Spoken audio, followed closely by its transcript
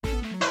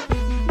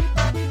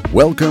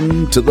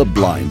Welcome to The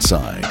Blind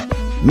Side.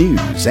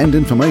 News and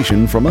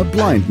information from a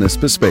blindness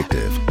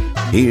perspective.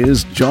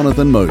 Here's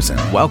Jonathan Mosen.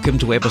 Welcome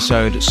to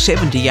episode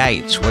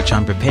 78, which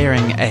I'm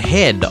preparing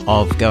ahead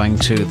of going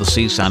to the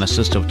CSUN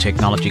Assistive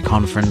Technology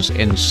Conference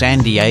in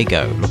San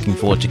Diego. Looking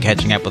forward to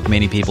catching up with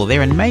many people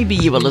there, and maybe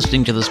you are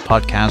listening to this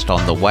podcast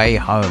on the way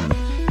home.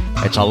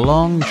 It's a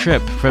long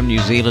trip from New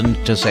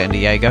Zealand to San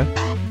Diego.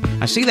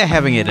 I see they're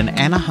having it in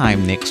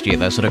Anaheim next year.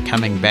 They're sort of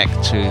coming back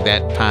to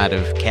that part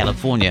of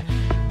California,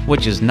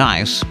 which is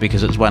nice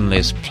because it's one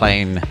less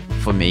plane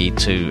for me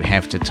to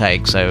have to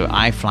take. So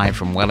I fly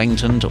from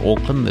Wellington to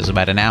Auckland. There's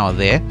about an hour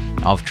there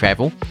of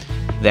travel.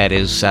 That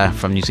is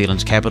from New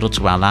Zealand's capital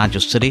to our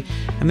largest city.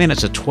 And then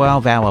it's a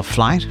 12-hour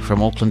flight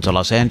from Auckland to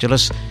Los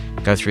Angeles.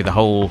 Go through the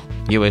whole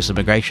US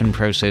immigration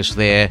process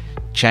there,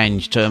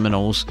 change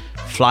terminals,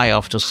 fly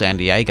off to San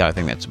Diego. I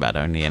think that's about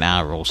only an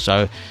hour or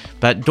so.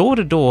 But door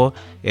to door,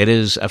 it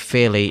is a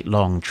fairly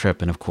long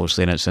trip. And of course,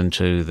 then it's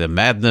into the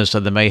madness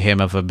and the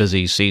mayhem of a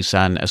busy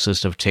CSUN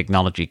Assistive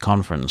Technology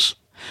Conference.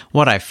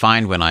 What I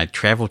find when I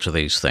travel to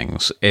these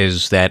things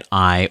is that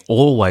I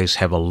always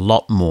have a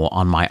lot more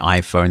on my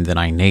iPhone than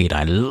I need.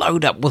 I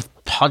load up with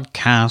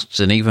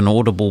podcasts and even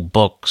Audible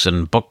books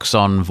and books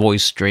on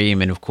Voice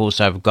Stream. And of course,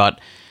 I've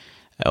got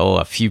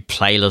a few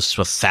playlists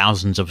with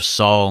thousands of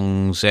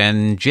songs.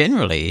 And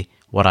generally,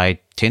 what I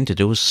tend to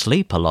do is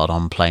sleep a lot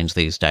on planes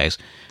these days.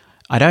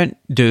 I don't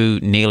do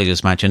nearly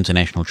as much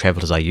international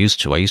travel as I used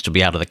to. I used to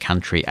be out of the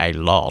country a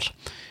lot.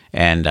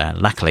 And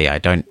luckily, I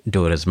don't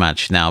do it as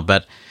much now.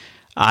 But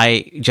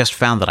I just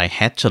found that I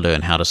had to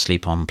learn how to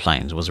sleep on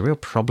planes. It was a real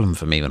problem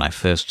for me when I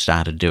first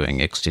started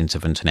doing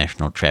extensive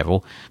international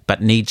travel,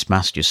 but needs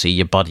must, you see,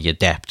 your body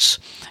adapts,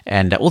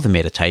 and all the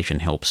meditation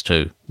helps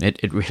too.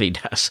 It really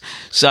does.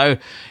 So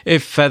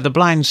if The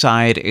Blind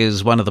Side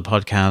is one of the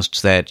podcasts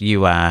that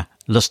you are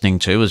listening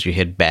to as you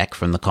head back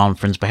from the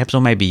conference, perhaps,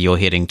 or maybe you're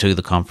heading to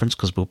the conference,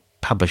 because we'll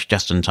publish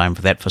just in time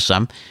for that for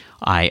some,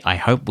 I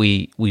hope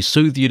we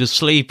soothe you to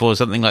sleep or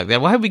something like that.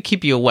 Well, I hope we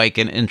keep you awake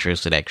and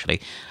interested, actually.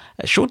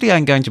 Shortly,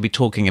 I'm going to be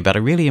talking about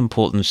a really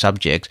important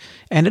subject,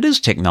 and it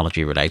is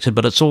technology related,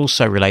 but it's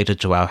also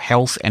related to our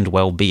health and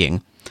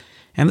well-being.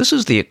 And this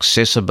is the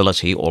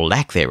accessibility, or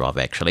lack thereof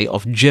actually,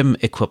 of gym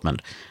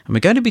equipment. And we're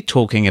going to be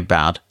talking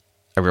about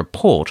a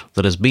report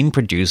that has been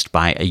produced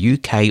by a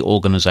UK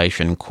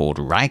organisation called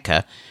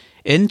Rica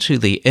into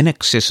the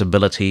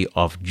inaccessibility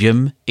of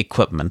gym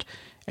equipment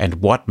and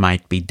what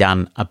might be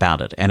done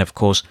about it. And of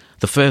course,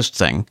 the first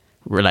thing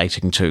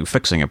relating to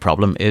fixing a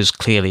problem is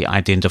clearly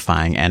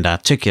identifying and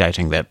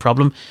articulating that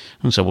problem,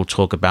 and so we'll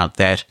talk about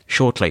that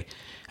shortly.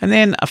 And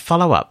then a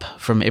follow-up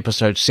from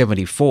episode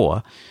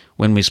 74,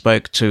 when we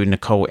spoke to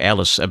Nicole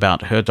Ellis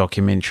about her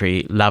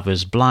documentary Love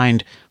is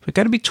Blind. We're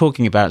going to be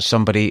talking about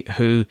somebody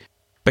who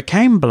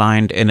became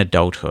blind in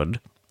adulthood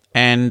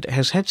and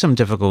has had some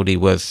difficulty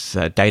with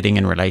dating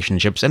and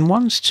relationships and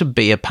wants to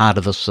be a part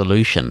of the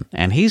solution.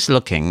 And he's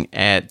looking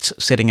at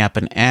setting up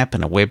an app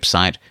and a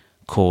website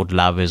called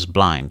Love is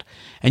Blind.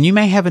 And you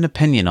may have an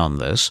opinion on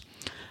this,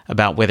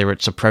 about whether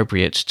it's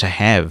appropriate to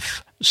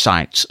have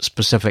sites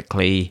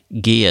specifically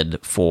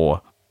geared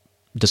for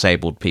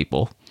disabled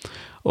people,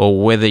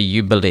 or whether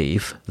you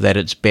believe that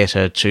it's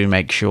better to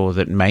make sure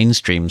that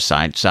mainstream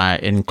sites are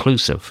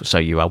inclusive. So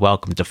you are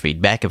welcome to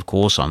feedback, of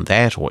course, on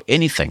that or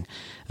anything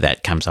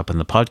that comes up in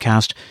the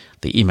podcast.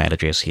 The email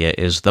address here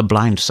is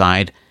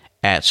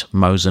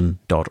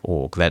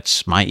theblindside@mosen.org.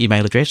 That's my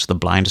email address,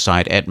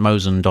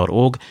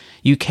 theblindside@mosen.org.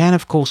 You can,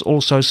 of course,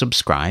 also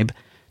subscribe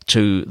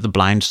to the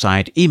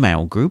Blindside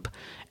email group,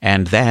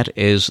 and that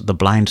is the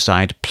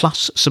Blindside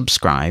Plus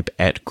subscribe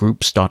at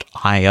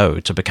groups.io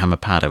to become a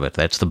part of it.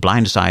 That's the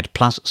Blindside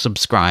Plus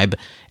subscribe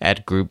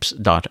at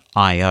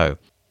groups.io.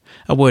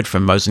 A word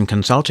from Mosen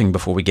Consulting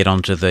before we get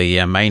on to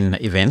the main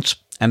event,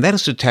 and that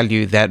is to tell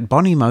you that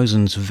Bonnie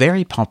Mosen's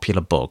very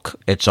popular book,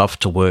 It's Off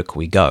to Work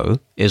We Go,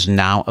 is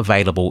now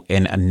available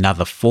in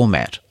another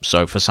format.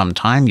 So for some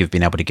time, you've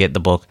been able to get the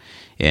book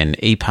in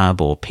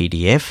EPUB or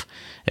PDF,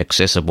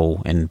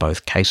 accessible in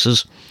both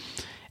cases.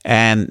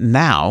 And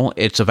now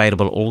it's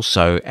available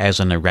also as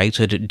a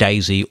narrated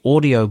Daisy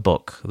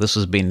audiobook. This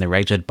has been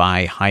narrated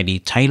by Heidi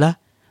Taylor,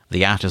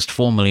 the artist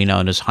formerly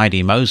known as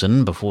Heidi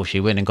Mosen before she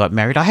went and got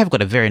married. I have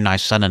got a very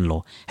nice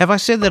son-in-law. Have I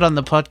said that on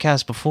the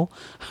podcast before?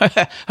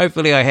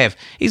 Hopefully I have.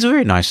 He's a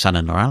very nice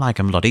son-in-law. I like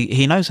him a lot.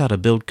 He knows how to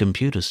build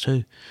computers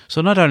too.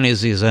 So not only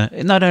is he a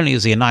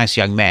nice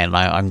young man,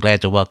 I'm glad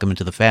to welcome him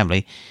to the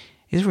family,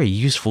 he's a very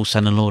useful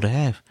son-in-law to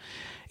have.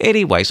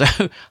 Anyway, so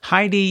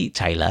Heidi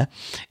Taylor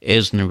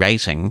is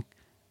narrating.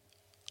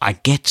 I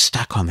get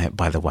stuck on that,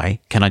 by the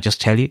way. Can I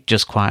just tell you,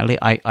 just quietly?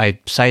 I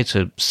say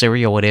to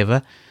Siri or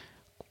whatever,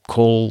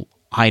 call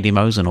Heidi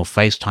Mosen or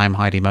FaceTime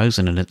Heidi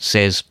Mosen, and it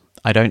says,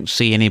 I don't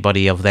see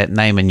anybody of that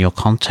name in your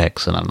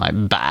contacts. And I'm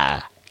like,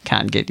 bah,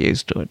 can't get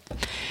used to it.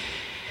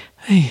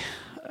 Hey.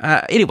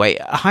 Anyway,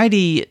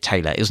 Heidi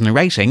Taylor is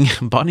narrating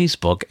Bonnie's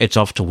book, It's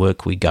Off to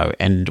Work We Go.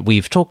 And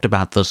we've talked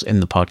about this in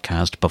the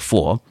podcast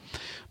before.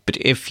 But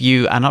if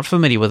you are not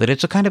familiar with it,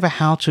 it's a kind of a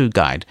how-to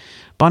guide.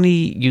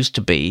 Bonnie used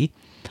to be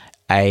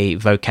a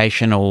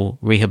vocational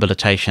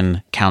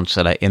rehabilitation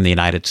counselor in the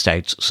United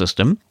States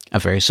system, a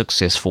very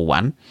successful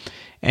one.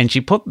 And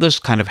she put this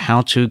kind of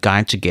how-to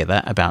guide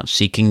together about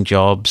seeking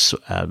jobs,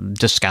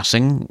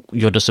 discussing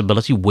your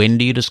disability. When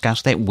do you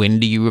discuss that? When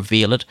do you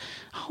reveal it?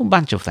 A whole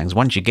bunch of things.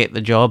 Once you get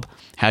the job,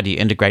 how do you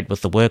integrate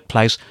with the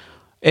workplace?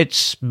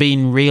 It's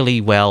been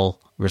really well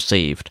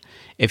received.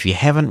 If you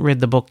haven't read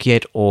the book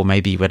yet, or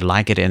maybe you would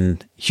like it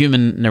in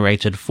human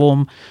narrated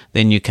form,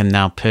 then you can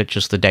now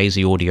purchase the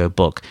Daisy audio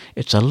book.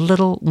 It's a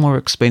little more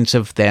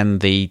expensive than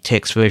the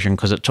text version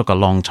because it took a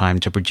long time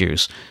to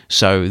produce.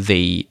 So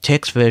the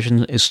text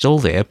version is still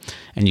there,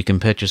 and you can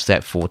purchase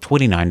that for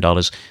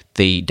 $29.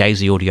 The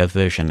Daisy audio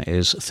version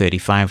is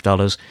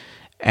 $35.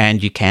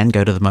 And you can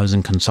go to the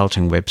Mosen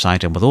Consulting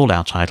website, and with all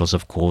our titles,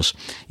 of course,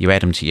 you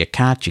add them to your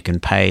cart. You can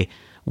pay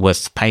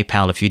with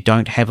PayPal. If you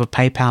don't have a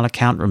PayPal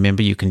account,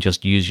 remember, you can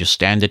just use your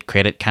standard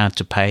credit card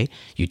to pay.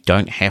 You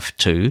don't have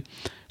to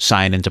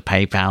sign into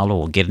PayPal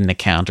or get an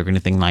account or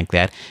anything like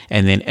that.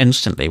 And then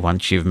instantly,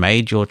 once you've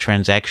made your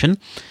transaction,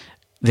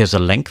 there's a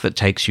link that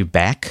takes you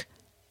back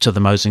to the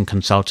Mosen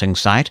Consulting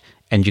site,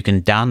 and you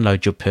can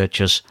download your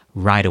purchase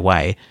right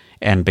away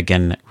and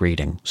begin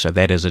reading. So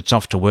that is It's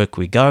Off to Work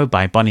We Go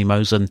by Bonnie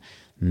Mosen,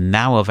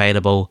 now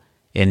available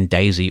in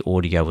Daisy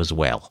audio as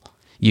well.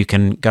 You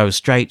can go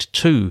straight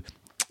to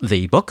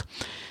the book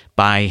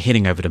by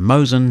heading over to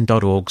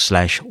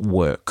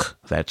mosen.org/work.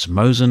 That's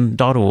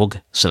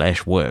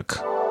mosen.org/work.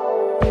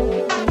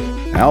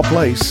 Our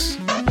place,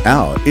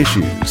 our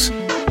issues.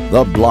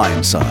 The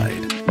Blind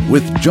Side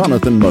with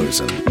Jonathan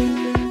Mosen.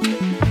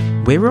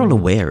 We're all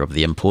aware of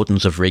the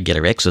importance of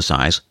regular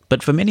exercise,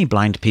 but for many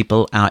blind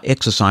people, our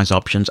exercise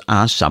options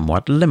are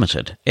somewhat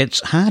limited.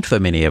 It's hard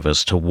for many of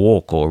us to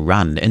walk or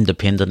run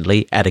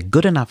independently at a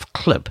good enough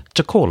clip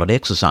to call it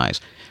exercise.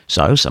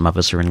 So some of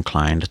us are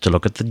inclined to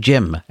look at the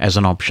gym as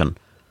an option.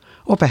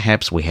 Or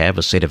perhaps we have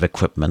a set of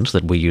equipment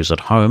that we use at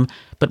home,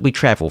 but we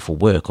travel for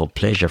work or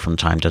pleasure from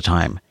time to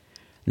time.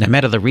 No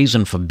matter the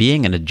reason for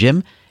being in a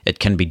gym, it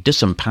can be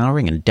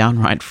disempowering and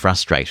downright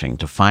frustrating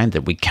to find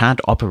that we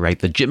can't operate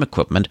the gym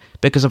equipment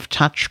because of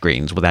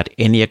touchscreens without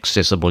any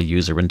accessible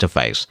user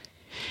interface.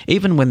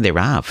 Even when there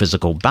are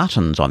physical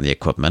buttons on the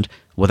equipment,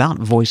 without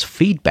voice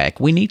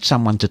feedback, we need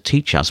someone to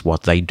teach us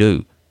what they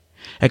do.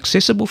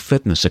 Accessible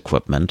fitness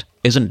equipment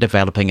isn't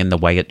developing in the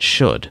way it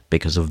should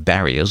because of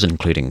barriers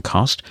including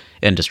cost,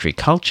 industry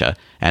culture,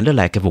 and a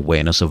lack of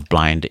awareness of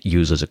blind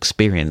users'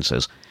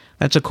 experiences.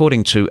 That's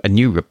according to a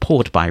new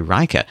report by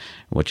Rica,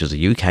 which is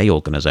a UK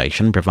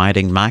organisation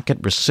providing market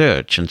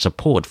research and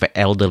support for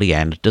elderly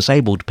and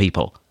disabled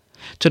people.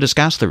 To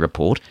discuss the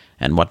report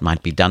and what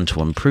might be done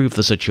to improve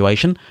the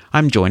situation,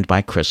 I'm joined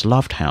by Chris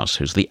Lofthouse,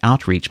 who's the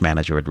Outreach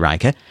Manager at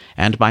Rica,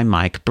 and by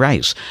Mike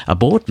Brace, a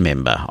board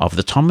member of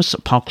the Thomas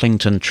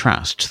Pocklington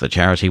Trust, the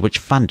charity which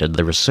funded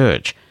the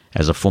research.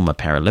 As a former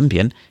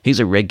Paralympian, he's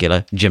a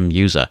regular gym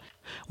user.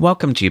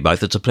 Welcome to you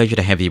both. It's a pleasure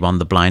to have you on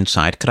The Blind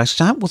Side. Could I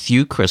start with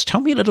you, Chris?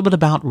 Tell me a little bit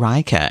about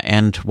Rica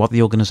and what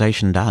the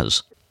organisation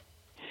does.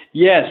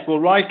 Yes, well,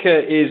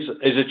 Rica is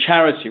a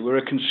charity. We're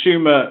a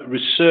consumer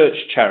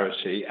research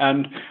charity,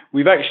 and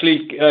we've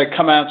actually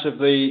come out of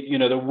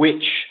the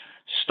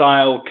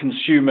witch-style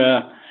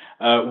consumer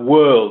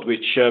world,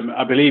 which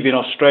I believe in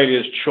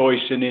Australia's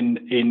choice and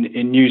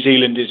in New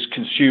Zealand is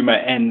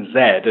Consumer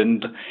NZ,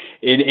 and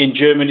in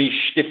Germany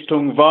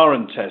Stiftung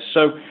Warentest.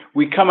 So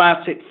we come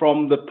at it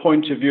from the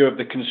point of view of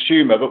the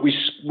consumer, but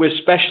we're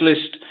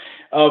specialists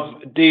of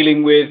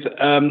dealing with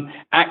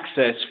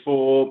access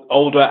for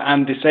older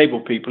and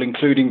disabled people,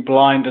 including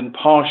blind and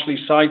partially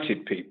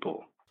sighted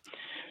people.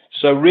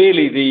 So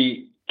really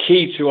the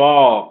key to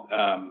our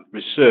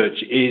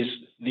research is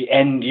the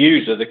end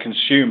user, the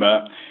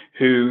consumer,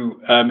 who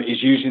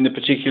is using the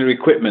particular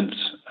equipment.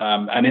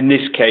 And in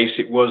this case,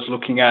 it was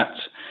looking at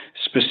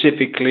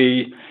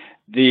specifically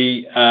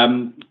the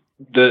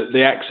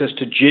access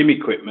to gym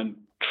equipment,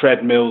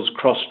 treadmills,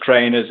 cross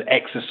trainers,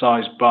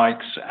 exercise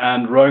bikes,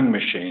 and rowing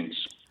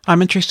machines.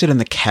 I'm interested in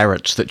the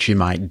carrots that you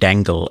might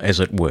dangle, as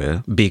it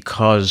were,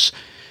 because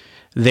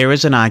there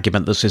is an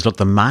argument that says, look,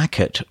 the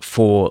market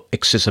for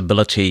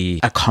accessibility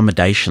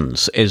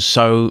accommodations is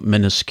so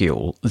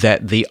minuscule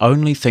that the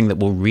only thing that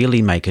will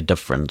really make a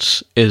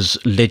difference is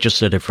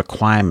legislative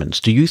requirements.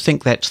 Do you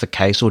think that's the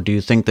case, or do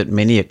you think that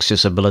many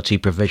accessibility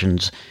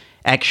provisions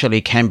actually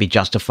can be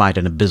justified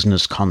in a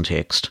business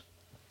context?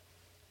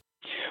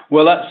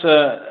 Well, that's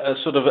a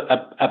sort of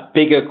a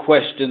bigger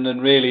question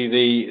than really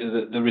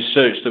the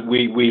research that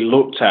we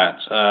looked at.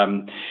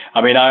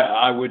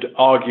 I would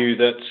argue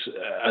that,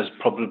 as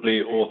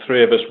probably all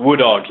three of us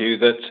would argue,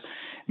 that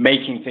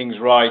making things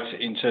right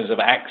in terms of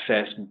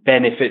access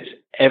benefits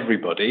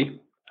everybody,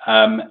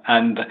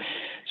 and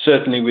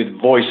certainly with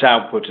voice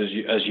output,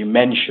 as you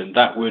mentioned,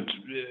 that would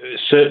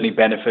certainly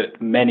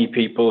benefit many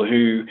people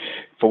who,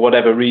 for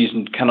whatever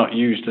reason, cannot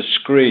use the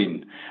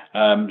screen.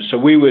 So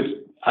we would,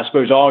 I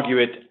suppose, argue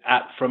it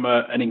from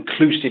an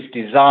inclusive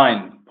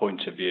design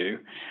point of view.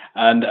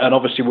 And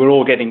obviously we're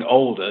all getting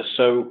older,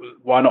 so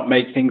why not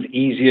make things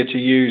easier to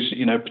use,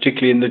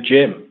 particularly in the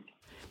gym?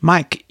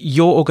 Mike,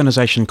 your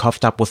organisation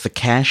coughed up with the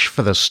cash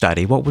for this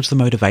study. What was the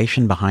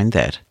motivation behind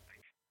that?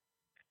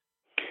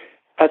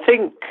 I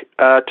think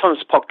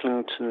Thomas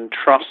Pocklington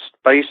Trust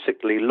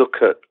basically look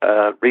at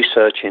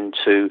research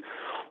into,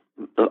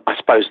 I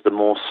suppose, the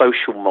more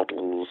social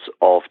models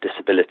of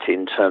disability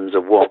in terms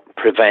of what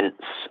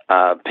prevents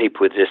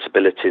people with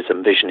disabilities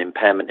and vision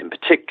impairment in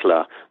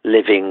particular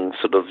living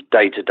sort of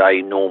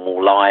day-to-day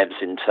normal lives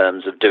in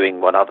terms of doing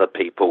what other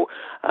people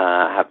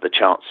have the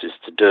chances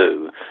to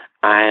do.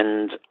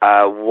 And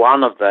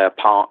one of their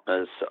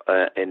partners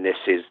in this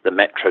is the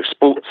Metro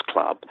Sports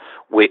Club,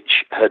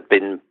 which had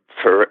been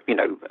for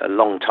a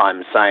long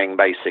time saying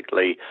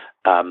basically,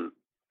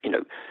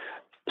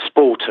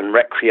 sport and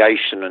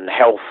recreation and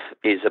health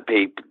is a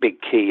big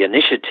key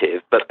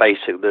initiative, but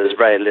basically there's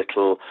very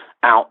little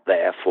out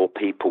there for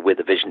people with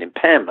a vision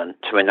impairment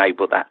to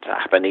enable that to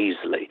happen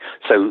easily.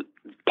 So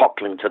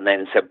Pocklington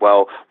then said,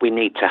 well, we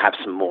need to have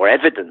some more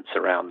evidence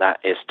around that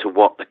as to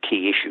what the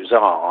key issues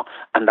are,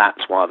 and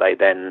that's why they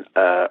then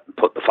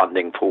put the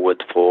funding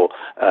forward for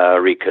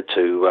Rica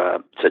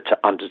to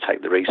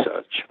undertake the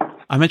research.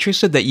 I'm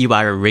interested that you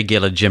are a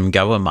regular gym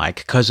goer, Mike,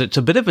 because it's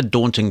a bit of a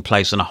daunting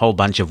place in a whole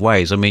bunch of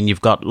ways. I mean,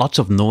 you've got lots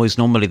of noise.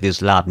 Normally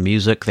there's loud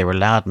music, there are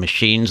loud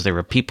machines, there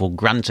are people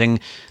grunting,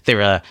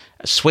 there are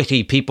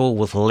sweaty people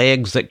with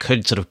legs that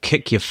could sort of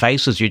kick your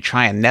face as you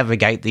try and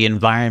navigate the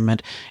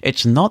environment.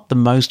 It's not the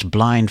most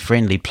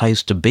blind-friendly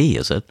place to be,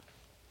 is it?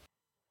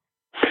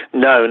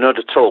 No, not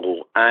at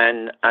all.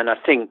 And I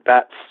think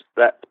that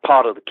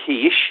part of the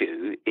key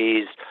issue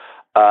is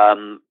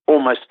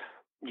almost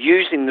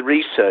using the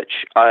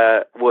research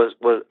was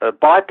a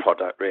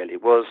byproduct, really,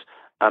 was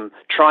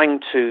trying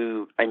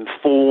to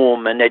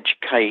inform and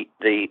educate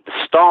the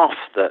staff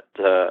that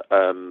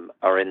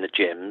are in the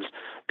gyms,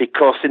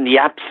 because in the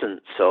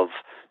absence of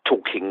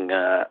talking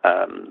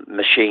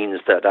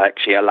machines that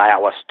actually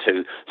allow us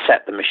to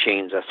set the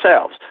machines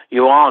ourselves,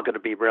 you are going to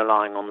be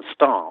relying on the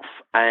staff.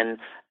 And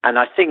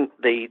I think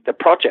the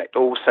project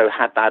also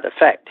had that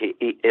effect.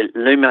 It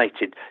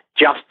illuminated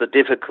just the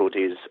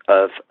difficulties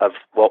of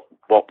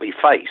what we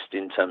faced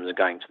in terms of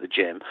going to the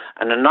gym.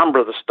 And a number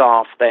of the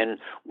staff then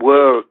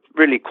were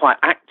really quite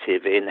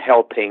active in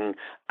helping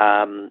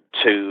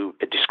to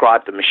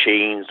describe the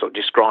machines or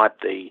describe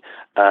the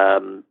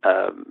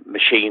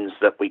machines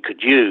that we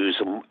could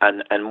use,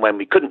 and when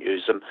we couldn't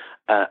use them,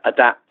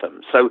 adapt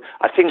them. So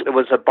I think there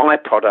was a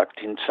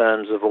byproduct in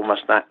terms of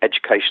almost that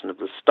education of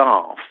the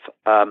staff.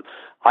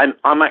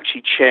 I'm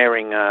actually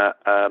chairing a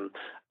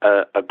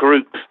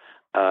group,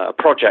 a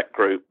project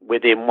group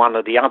within one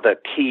of the other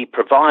key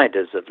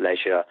providers of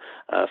leisure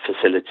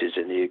facilities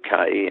in the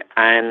UK,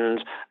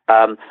 and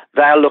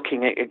they're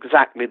looking at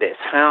exactly this.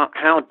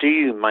 How do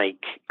you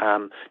make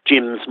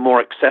gyms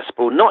more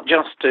accessible, not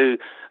just to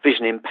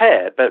vision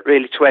impaired, but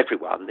really to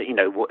everyone?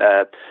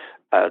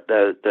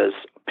 There's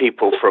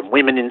people from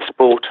women in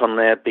sport on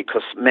there,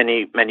 because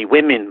many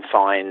women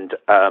find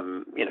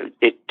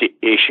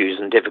issues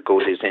and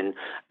difficulties in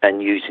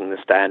using the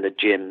standard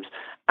gyms,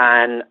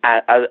 and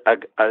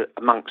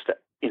amongst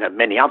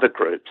many other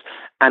groups.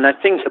 And I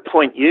think the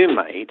point you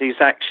made is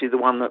actually the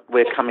one that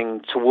we're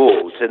coming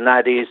towards, and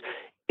that is,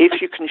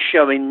 if you can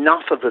show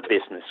enough of a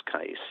business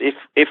case,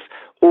 if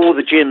all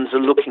the gyms are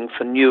looking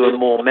for new and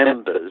more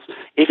members,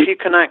 if you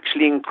can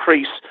actually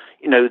increase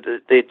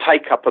the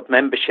take-up of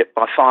membership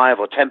by 5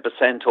 or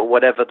 10% or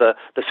whatever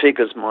the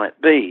figures might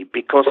be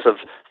because of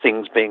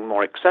things being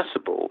more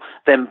accessible,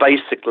 then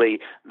basically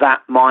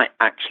that might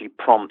actually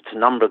prompt a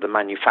number of the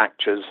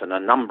manufacturers and a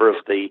number of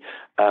the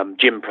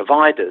gym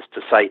providers to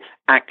say,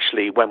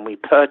 actually, when we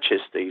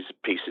purchase these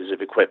pieces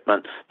of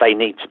equipment, they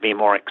need to be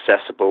more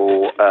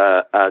accessible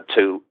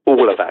to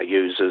all of our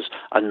users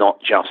and not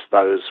just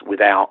those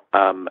without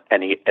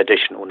any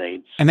additional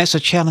needs. And that's a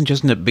challenge,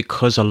 isn't it?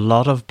 Because a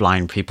lot of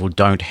blind people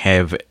don't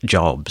have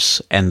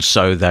jobs, and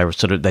so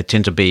they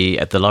tend to be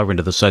at the lower end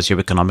of the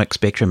socioeconomic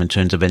spectrum in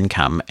terms of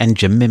income, and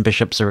gym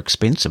memberships are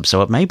expensive.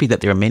 So it may be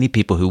that there are many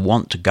people who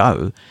want to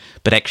go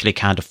but actually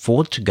can't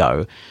afford to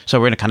go. So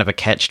we're in a kind of a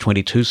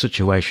catch-22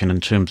 situation in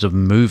terms of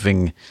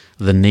moving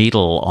the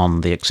needle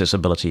on the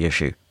accessibility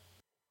issue.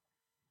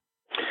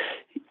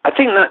 I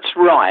think that's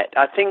right.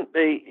 I think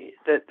the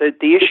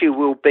issue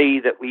will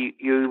be that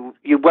you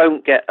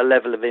won't get a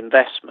level of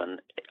investment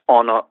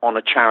on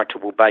a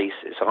charitable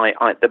basis.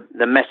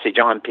 The message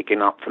I'm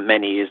picking up from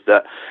many is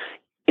that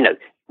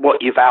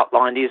what you've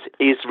outlined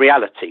is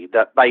reality,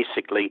 that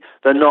basically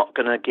they're not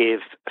going to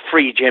give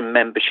free gym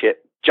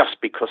membership just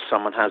because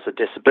someone has a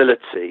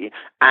disability,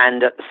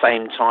 and at the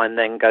same time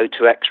then go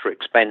to extra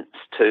expense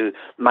to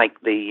make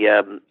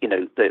the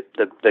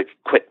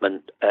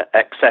equipment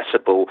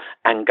accessible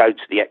and go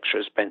to the extra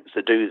expense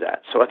to do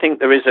that. So I think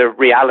there is a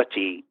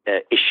reality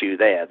issue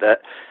there,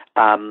 that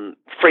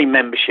free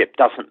membership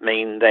doesn't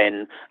mean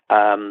then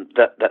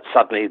that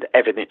suddenly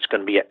everything's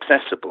going to be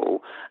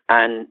accessible.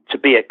 And to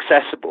be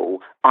accessible,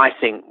 I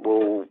think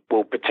will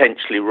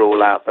potentially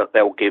rule out that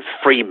they'll give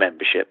free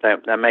membership.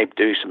 They may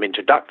do some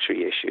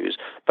introductory issues,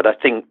 but I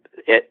think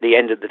at the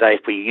end of the day,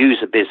 if we use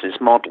a business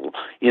model,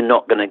 you're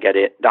not going to get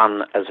it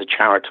done as a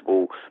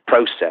charitable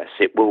process.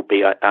 It will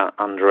be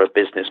under a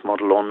business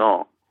model or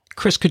not.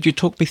 Chris, could you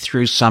talk me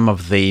through some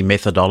of the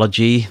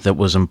methodology that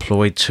was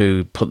employed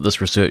to put this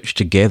research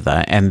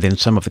together, and then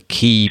some of the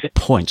key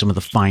points, some of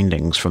the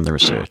findings from the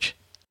research?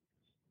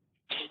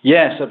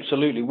 Yes,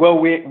 absolutely. Well,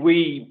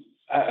 we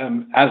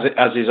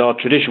as is our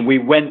tradition, we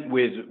went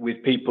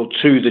with people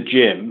to the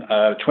gym,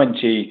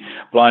 20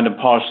 blind and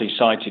partially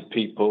sighted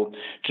people,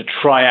 to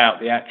try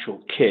out the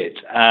actual kit,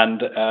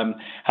 and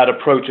had a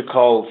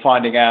protocol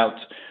finding out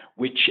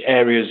which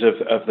areas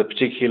of the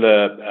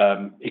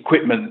particular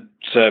equipment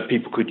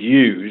people could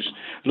use,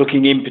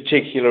 looking in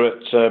particular at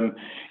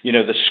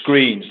the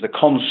screens, the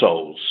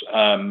consoles,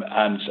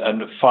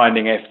 and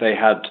finding if they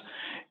had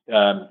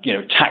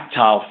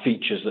tactile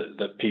features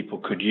that people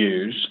could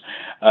use,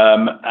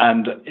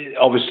 and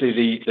obviously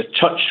the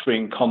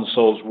touchscreen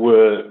consoles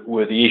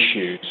were the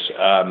issues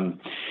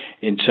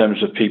in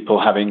terms of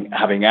people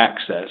having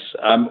access.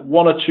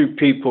 One or two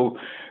people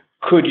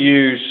could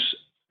use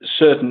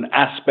certain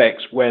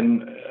aspects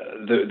when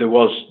there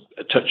was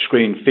a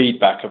touchscreen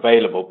feedback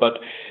available, but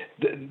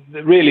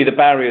really the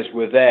barriers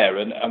were there,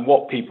 and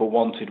what people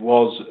wanted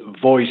was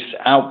voice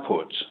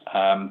output.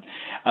 And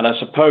I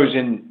suppose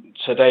in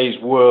today's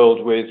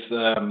world, with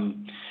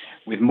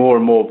more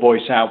and more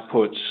voice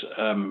outputs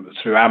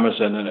through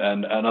Amazon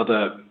and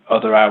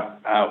other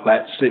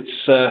outlets,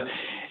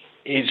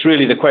 it's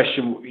really the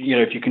question.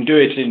 If you can do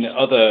it in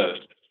other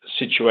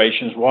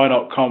situations, why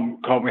not?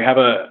 Can't we have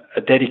a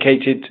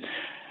dedicated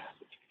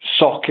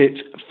socket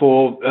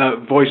for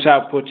voice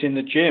output in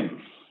the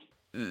gym?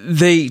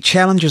 The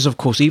challenge is, of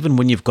course, even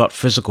when you've got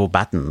physical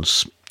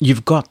buttons,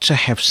 you've got to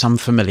have some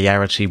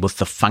familiarity with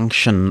the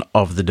function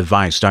of the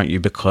device, don't you?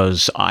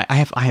 Because I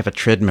have a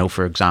treadmill,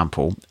 for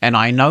example, and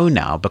I know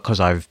now, because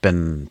I've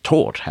been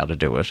taught how to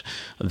do it,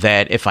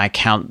 that if I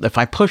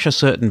push a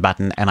certain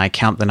button and I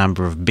count the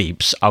number of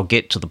beeps, I'll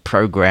get to the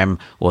program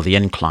or the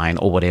incline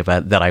or whatever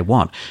that I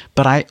want.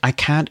 But I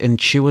can't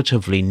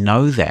intuitively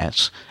know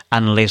that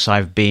unless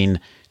I've been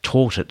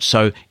taught it.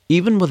 So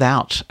even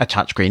without a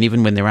touchscreen,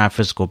 even when there are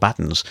physical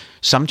buttons,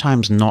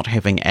 sometimes not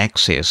having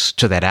access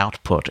to that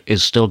output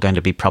is still going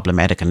to be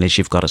problematic unless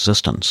you've got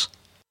assistance.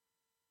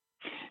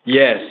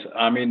 Yes,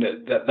 I mean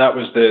that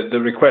was the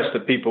request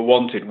that people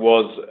wanted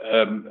was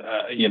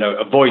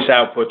a voice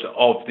output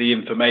of the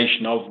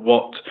information of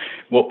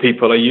what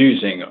people are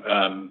using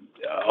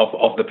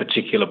of the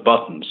particular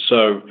buttons.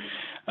 So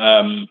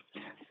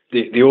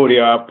the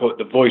audio output,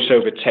 the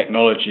voiceover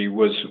technology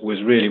was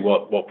really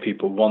what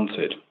people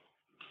wanted.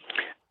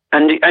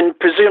 And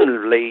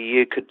presumably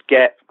you could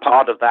get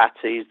part of that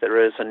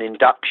either as an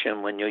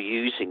induction when you're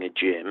using a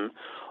gym,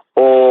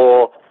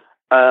 or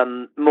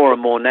more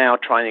and more now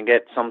trying to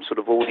get some sort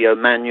of audio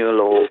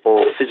manual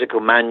or physical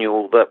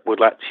manual that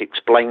would actually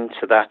explain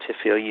to that if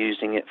you're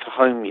using it for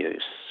home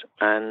use.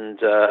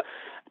 And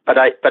but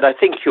I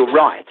think you're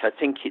right. I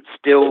think it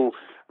still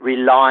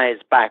relies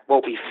back.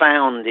 What we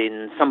found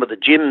in some of the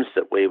gyms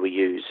that we were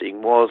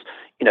using was,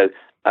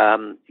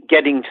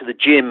 getting to the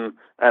gym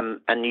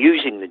and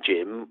using the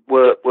gym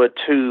were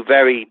two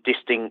very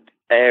distinct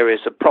areas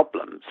of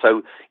problem.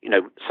 So,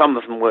 some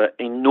of them were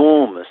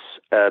enormous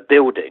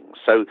buildings.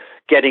 So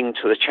getting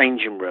to the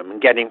changing room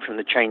and getting from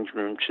the changing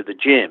room to the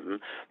gym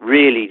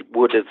really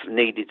would have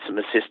needed some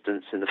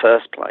assistance in the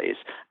first place.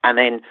 And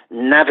then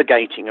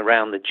navigating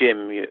around the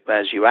gym,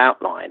 as you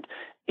outlined,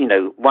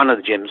 one of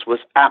the gyms was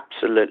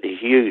absolutely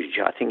huge.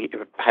 I think it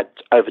had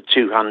over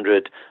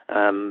 200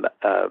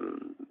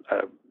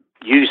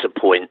 user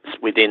points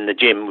within the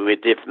gym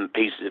with different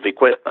pieces of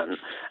equipment,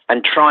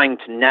 and trying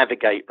to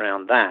navigate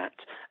around that.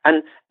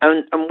 And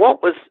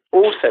what was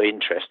also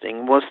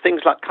interesting was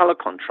things like color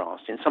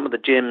contrast. In some of the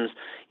gyms,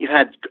 you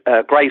had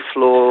grey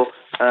floor,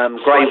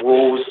 grey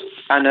walls,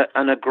 and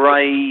a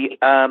grey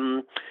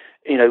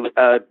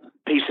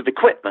piece of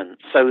equipment,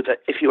 so that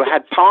if you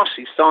had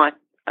partially sight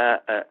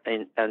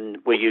and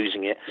were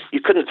using it, you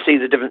couldn't see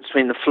the difference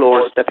between the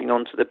floor and stepping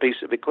onto the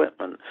piece of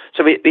equipment.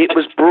 So it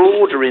was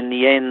broader in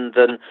the end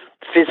than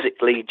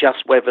physically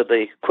just whether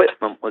the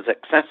equipment was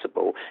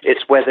accessible.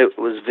 It's whether it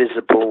was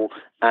visible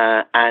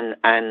and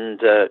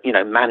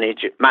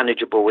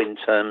manageable in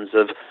terms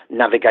of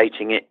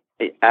navigating it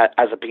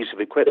as a piece of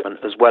equipment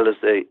as well as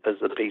the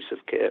piece of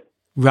kit.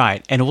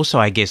 Right, and also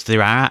I guess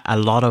there are a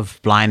lot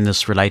of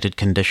blindness-related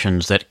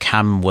conditions that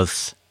come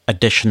with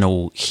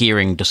additional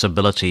hearing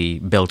disability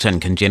built in,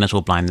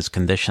 congenital blindness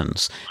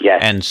conditions.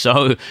 Yes. And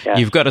so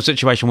you've got a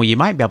situation where you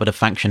might be able to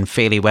function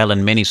fairly well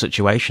in many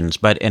situations,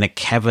 but in a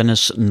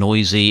cavernous,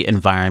 noisy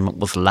environment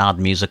with loud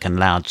music and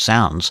loud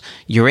sounds,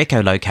 your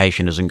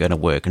echolocation isn't going to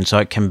work. And so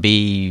it can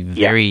be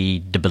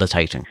very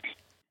debilitating.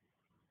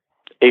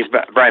 It's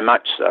very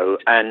much so.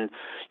 And,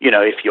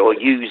 if you're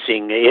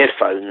using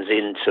earphones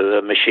into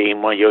a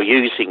machine while you're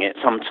using it,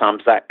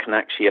 sometimes that can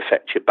actually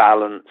affect your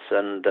balance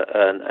and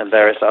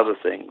various other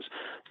things.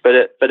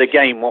 But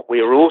again, what we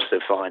are also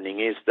finding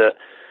is that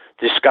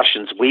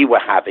discussions we were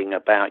having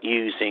about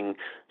using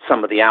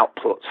some of the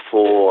outputs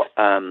for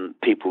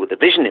people with a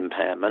vision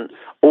impairment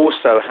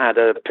also had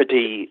a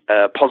pretty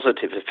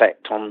positive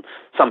effect on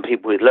some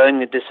people with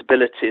learning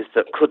disabilities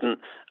that couldn't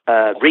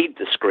read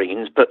the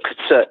screens, but could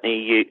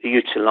certainly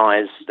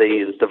utilize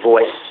the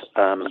voice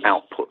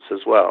outputs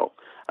as well.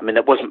 I mean,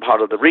 that wasn't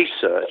part of the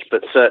research,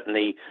 but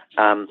certainly,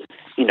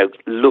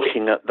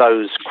 looking at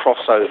those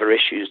crossover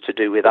issues to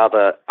do with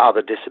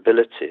other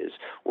disabilities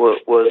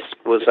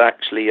was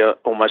actually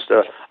almost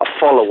a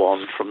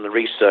follow-on from the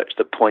research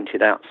that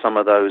pointed out some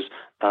of those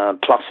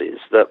pluses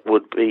that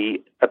would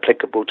be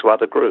applicable to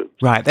other groups.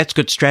 Right, that's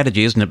good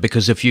strategy, isn't it?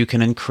 Because if you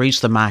can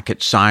increase the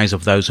market size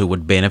of those who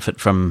would benefit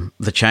from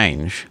the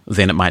change,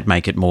 then it might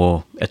make it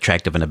more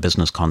attractive in a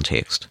business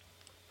context.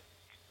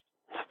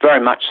 Very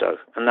much so,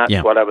 and that's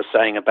what I was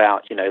saying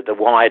about the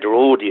wider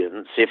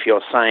audience. If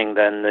you're saying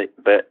then that,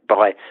 but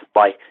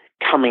by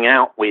coming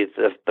out with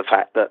the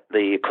fact that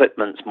the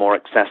equipment's more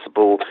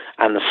accessible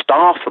and the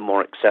staff are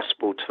more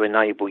accessible to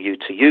enable you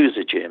to use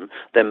a gym,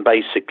 then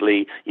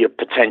basically you're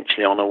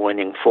potentially on a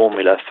winning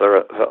formula for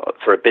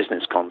a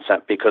business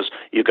concept, because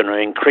you're going to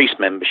increase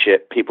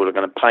membership. People are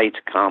going to pay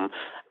to come.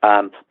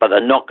 But they're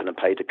not going to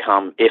pay to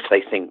come if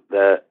they think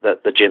that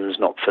the gym's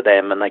not for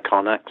them and they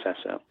can't access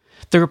it.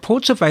 The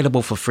report's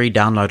available for free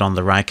download on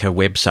the Rica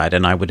website,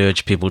 and I would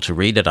urge people to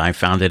read it. I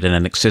found it in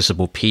an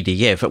accessible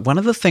PDF. But one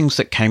of the things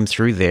that came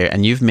through there,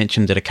 and you've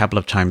mentioned it a couple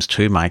of times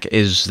too, Mike,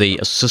 is the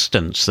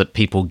assistance that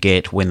people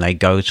get when they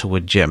go to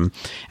a gym.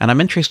 And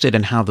I'm interested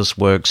in how this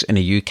works in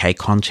a UK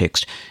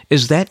context.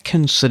 Is that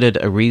considered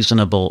a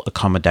reasonable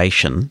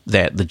accommodation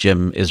that the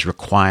gym is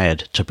required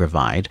to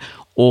provide,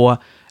 or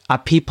are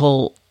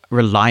people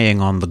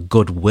relying on the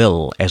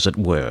goodwill, as it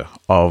were,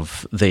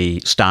 of the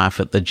staff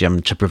at the gym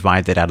to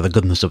provide that out of the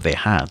goodness of their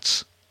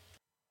hearts?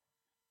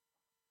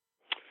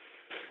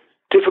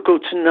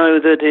 Difficult to know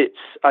that it's...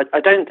 I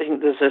don't think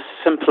there's a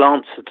simple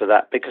answer to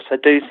that, because I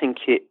do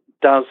think it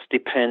does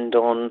depend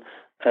on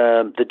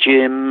the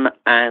gym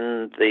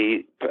and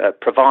the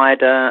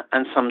provider,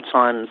 and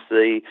sometimes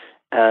the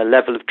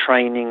level of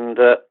training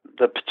that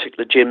the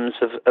particular gyms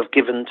have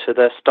given to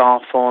their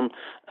staff on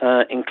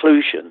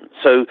inclusion.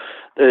 So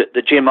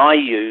the gym I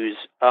use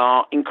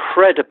are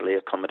incredibly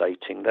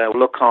accommodating. They'll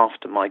look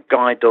after my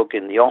guide dog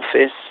in the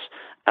office.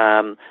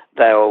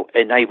 They'll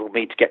enable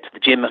me to get to the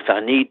gym if I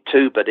need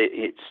to, but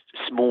it's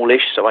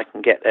smallish, so I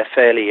can get there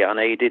fairly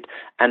unaided.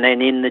 And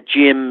then in the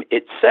gym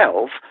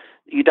itself,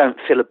 you don't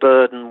feel a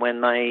burden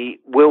when they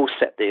will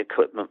set the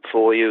equipment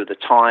for you, the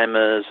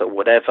timers or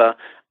whatever.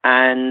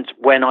 And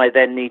when I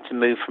then need to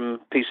move from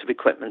piece of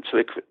equipment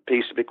to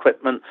piece of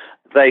equipment,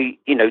 they,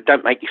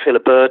 don't make you feel a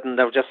burden.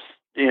 They'll just,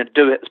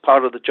 do it as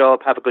part of the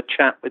job, have a good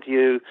chat with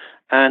you,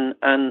 and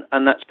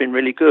that's been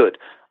really good.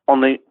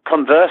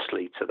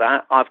 Conversely to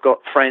that, I've got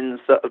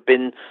friends that have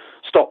been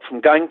stopped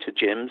from going to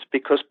gyms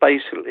because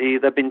basically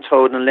they've been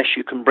told unless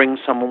you can bring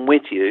someone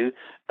with you,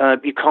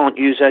 you can't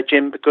use our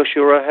gym because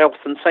you're a health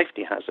and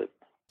safety hazard.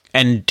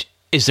 And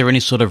is there any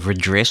sort of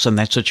redress in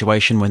that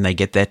situation when they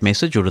get that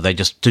message, or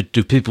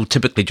do people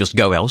typically just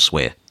go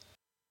elsewhere?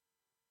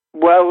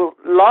 Well,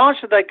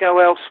 largely they go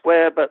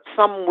elsewhere, but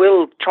some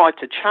will try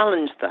to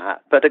challenge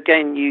that. But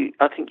again,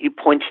 I think you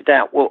pointed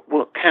out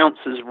what counts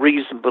as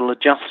reasonable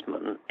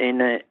adjustment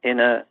in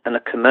a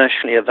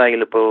commercially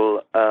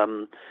available.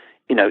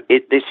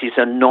 This is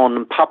a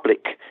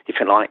non-public, if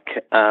you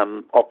like,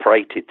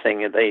 operated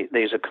thing.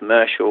 These are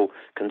commercial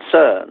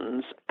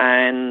concerns,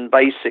 and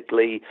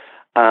basically,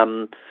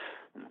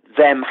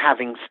 them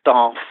having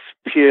staff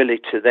purely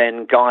to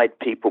then guide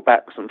people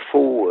backwards and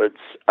forwards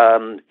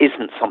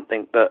isn't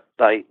something that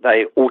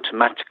they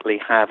automatically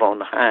have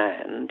on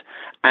hand.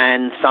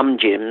 And some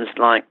gyms,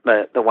 like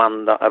the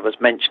one that I was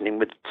mentioning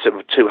with sort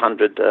of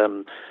 200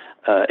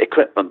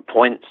 equipment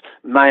points,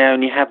 may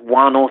only have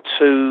one or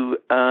two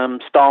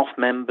staff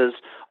members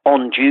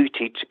on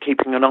duty to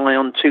keeping an eye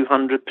on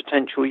 200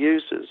 potential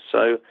users.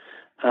 So,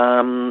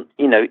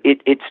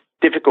 it's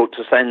difficult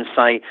to then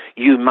say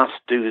you must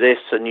do this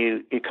and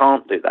you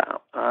can't do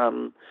that.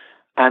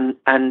 And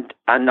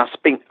I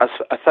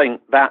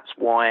think that's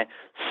why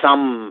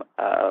some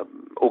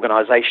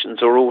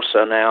organisations are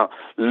also now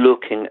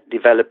looking at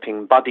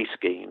developing buddy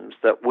schemes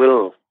that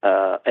will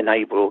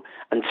enable,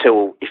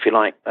 until, if you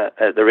like,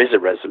 there is a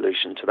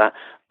resolution to that,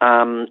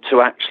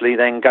 to actually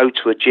then go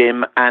to a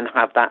gym and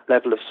have that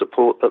level of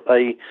support that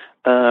they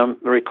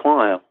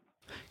require.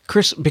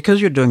 Chris, because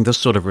you're doing this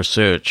sort of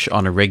research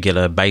on a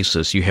regular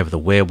basis, you have the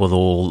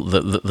wherewithal,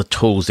 the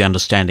tools, the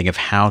understanding of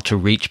how to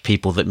reach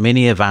people that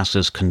many of us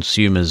as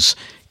consumers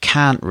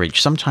can't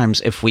reach. Sometimes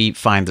if we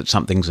find that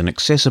something's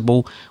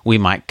inaccessible, we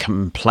might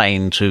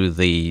complain to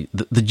the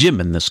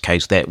gym, in this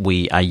case, that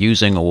we are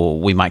using, or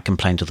we might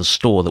complain to the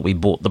store that we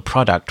bought the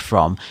product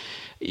from.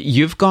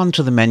 You've gone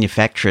to the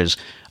manufacturers.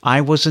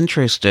 I was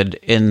interested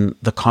in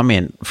the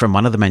comment from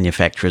one of the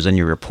manufacturers in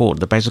your report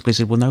that basically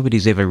said, well,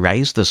 nobody's ever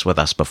raised this with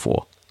us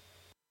before.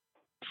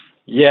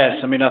 Yes,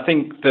 I mean, I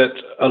think that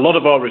a lot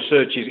of our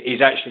research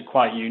is actually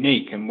quite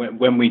unique. And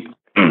when we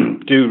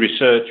do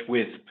research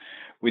with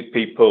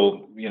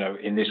people,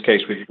 in this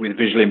case with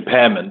visual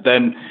impairment,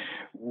 then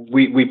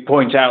we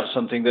point out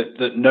something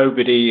that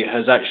nobody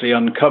has actually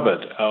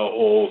uncovered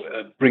or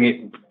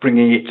bringing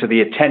it to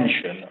the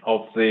attention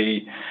of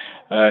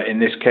in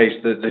this case,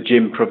 the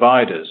gym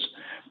providers.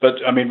 But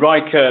I mean,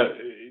 Rica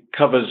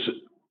covers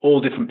all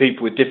different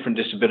people with different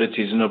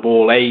disabilities and of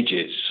all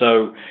ages.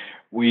 So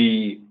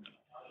we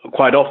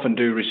quite often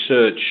do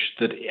research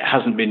that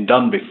hasn't been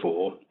done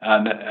before,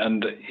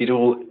 and it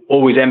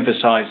always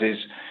emphasizes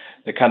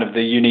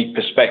the unique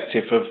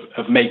perspective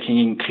of making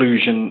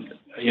inclusion,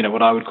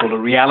 what I would call a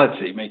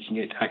reality, making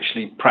it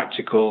actually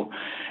practical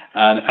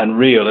and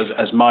real,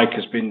 as Mike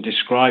has been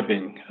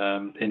describing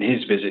in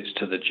his visits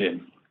to the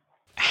gym.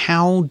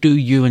 How do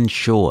you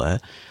ensure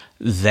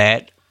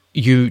that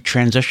you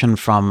transition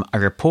from a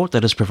report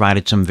that has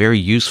provided some very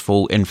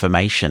useful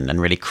information and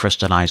really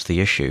crystallized the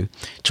issue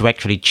to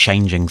actually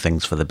changing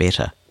things for the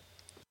better?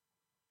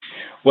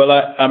 Well,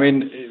 I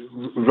mean,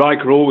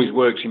 Rica always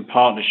works in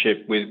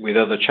partnership with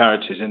other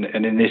charities,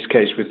 and in this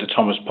case with the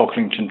Thomas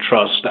Pocklington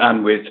Trust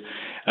and with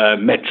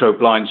Metro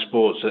Blind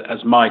Sports,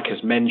 as Mike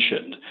has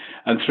mentioned.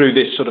 And through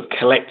this sort of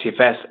collective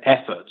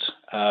effort,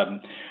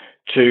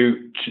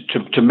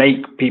 to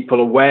make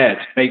people aware,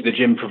 to make the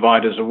gym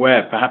providers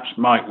aware. Perhaps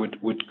Mike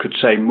could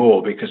say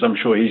more, because I'm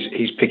sure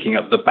he's picking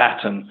up the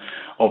baton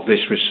of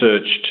this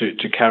research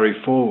to carry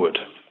forward.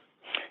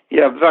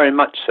 Yeah, very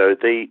much so.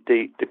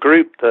 The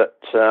group that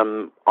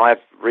I've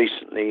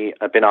recently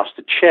been asked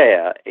to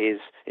chair is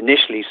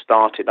initially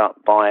started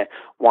up by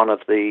one of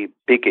the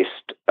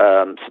biggest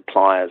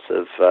suppliers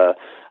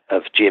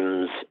of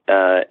gyms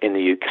in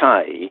the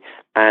UK,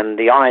 and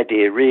the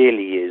idea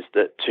really is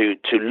that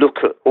to look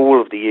at all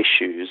of the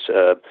issues,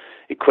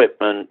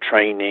 equipment,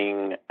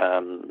 training,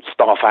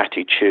 staff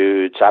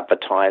attitudes,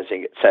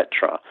 advertising,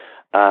 etc.,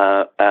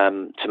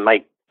 to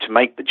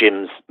make the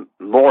gyms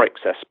more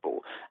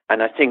accessible.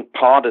 And I think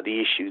part of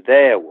the issue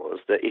there was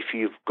that if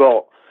you've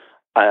got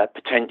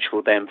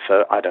potential then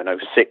for,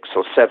 6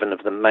 or 7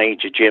 of the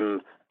major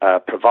gym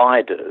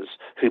providers,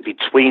 who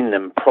between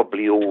them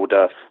probably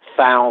order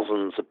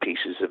thousands of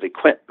pieces of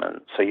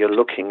equipment, so you're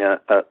looking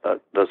at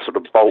the sort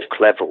of bulk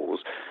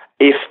levels.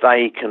 If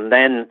they can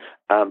then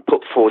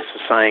put forward to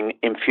saying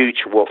in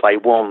future what they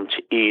want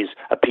is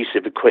a piece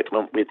of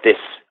equipment with this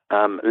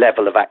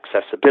level of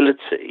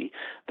accessibility,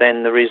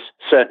 then there is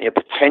certainly a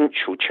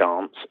potential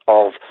chance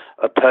of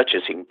a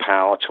purchasing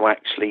power to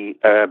actually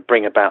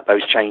bring about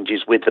those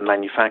changes with the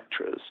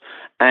manufacturers.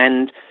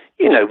 And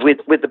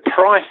with the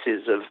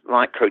prices of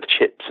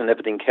microchips and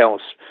everything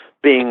else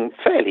being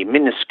fairly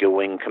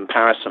minuscule in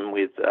comparison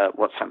with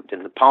what's happened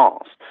in the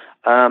past,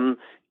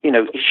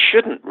 it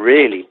shouldn't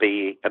really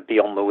be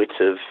beyond the wit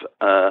of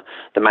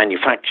the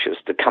manufacturers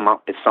to come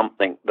up with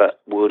something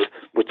that would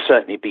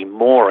certainly be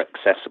more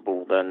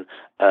accessible than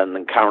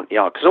currently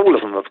are, because all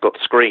of them have got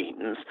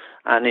screens,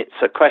 and it's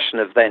a question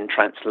of then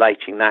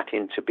translating that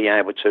into being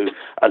able to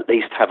at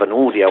least have an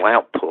audio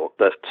output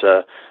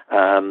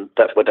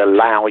that would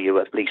allow you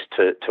at least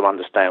to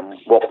understand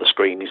what the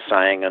screen is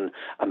saying and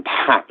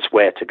perhaps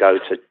where to go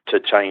to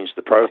change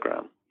the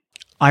program.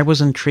 I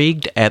was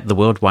intrigued at the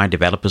Worldwide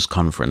Developers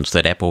Conference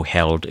that Apple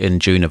held in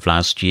June of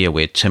last year,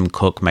 where Tim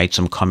Cook made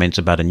some comments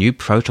about a new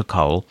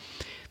protocol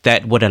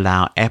that would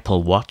allow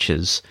Apple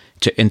Watches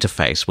to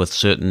interface with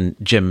certain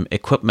gym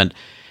equipment.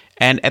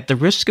 And at the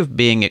risk of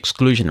being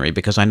exclusionary,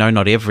 because I know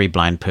not every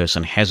blind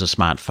person has a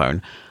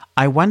smartphone,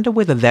 I wonder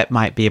whether that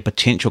might be a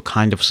potential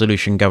kind of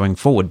solution going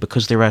forward,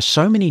 because there are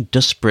so many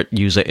disparate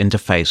user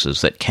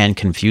interfaces that can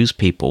confuse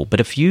people. But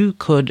if you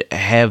could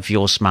have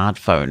your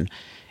smartphone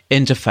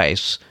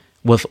interface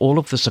with all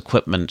of this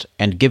equipment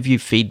and give you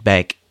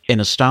feedback in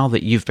a style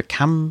that you've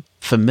become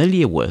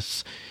familiar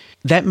with,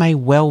 that may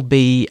well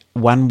be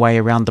one way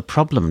around the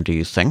problem, do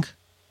you think?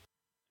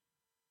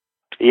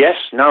 Yes,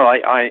 no,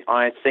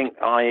 I think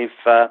I've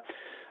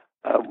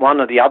one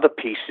of the other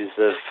pieces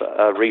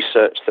of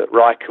research that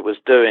Rica was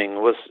doing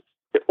was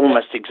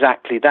almost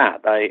exactly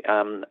that. They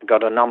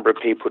got a number of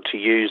people to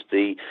use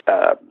the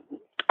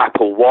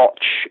Apple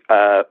Watch,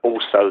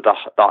 also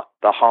the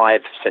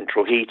Hive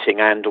central heating,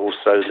 and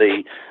also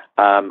the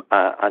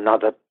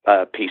another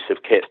piece of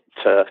kit,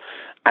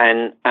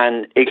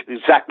 and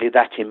exactly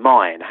that in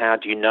mind. How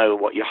do you know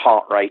what your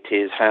heart rate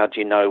is? How do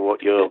you know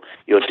what you're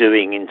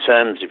doing in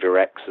terms of your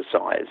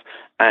exercise?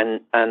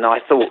 And I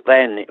thought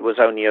then it was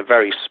only a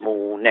very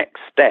small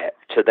next step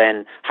to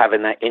then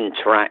having that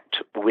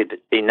interact with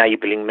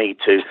enabling me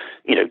to,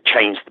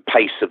 change the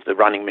pace of the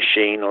running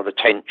machine or the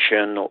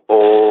tension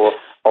or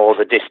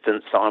the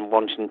distance that I'm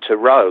wanting to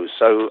row.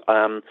 So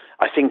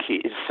I think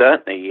it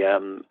certainly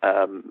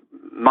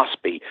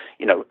must be,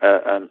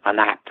 an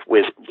app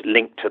with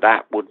linked to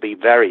that would be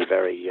very,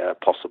 very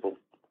possible.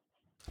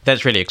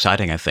 That's really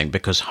exciting, I think,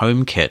 because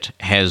HomeKit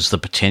has the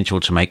potential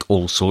to make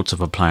all sorts of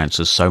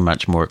appliances so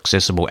much more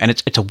accessible. And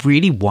it's a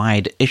really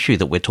wide issue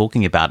that we're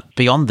talking about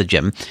beyond the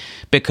gym,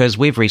 because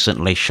we've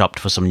recently shopped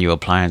for some new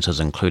appliances,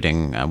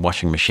 including a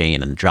washing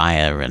machine and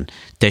dryer and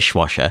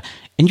dishwasher.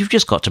 And you've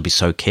just got to be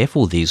so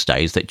careful these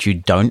days that you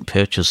don't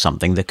purchase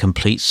something that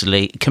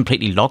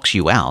completely locks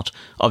you out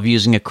of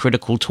using a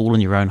critical tool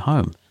in your own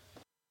home.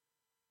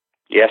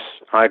 Yes,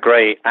 I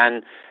agree.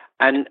 And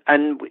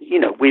you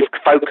know, we've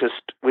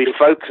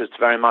focused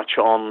very much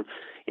on,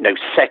 you know,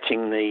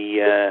 setting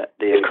the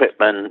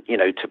equipment, you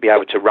know, to be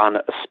able to run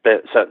at a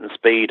certain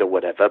speed or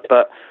whatever.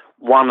 But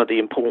one of the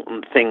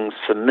important things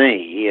for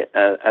me,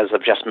 as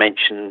I've just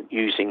mentioned,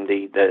 using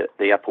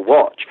the Apple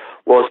Watch,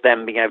 was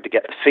then being able to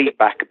get the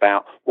feedback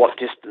about what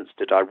distance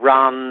did I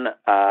run,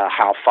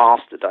 how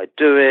fast did I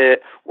do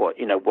it, what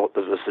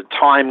was the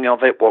timing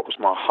of it, what was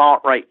my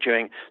heart rate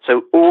during.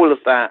 So all of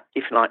that,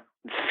 if you like,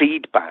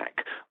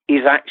 feedback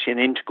is actually an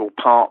integral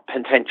part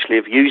potentially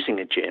of using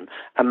a gym,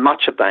 and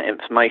much of that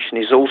information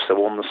is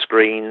also on the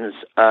screens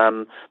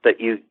that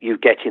you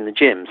get in the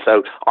gym.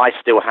 So I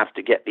still have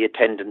to get the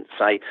attendant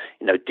say,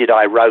 you know, did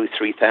I row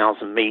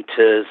 3,000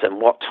 meters,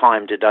 and what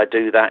time did I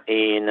do that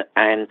in,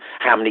 and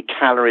how many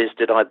calories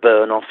did I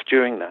burn off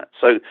during that?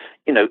 So,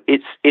 you know,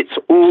 it's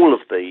all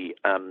of the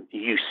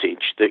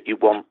usage that you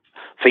want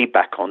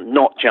feedback on,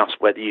 not just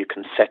whether you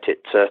can set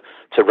it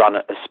to run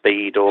at a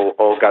speed or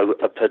go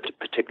a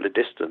particular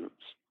distance.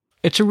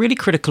 It's a really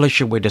critical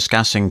issue we're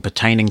discussing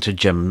pertaining to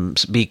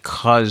gyms,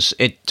 because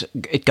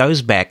it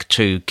goes back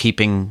to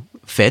keeping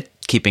fit,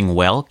 keeping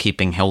well,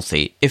 keeping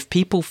healthy. If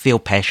people feel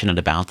passionate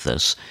about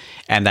this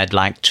and they'd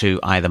like to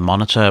either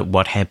monitor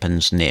what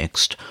happens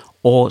next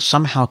or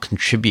somehow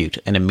contribute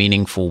in a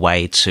meaningful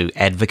way to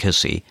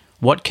advocacy,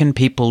 what can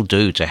people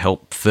do to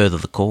help further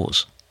the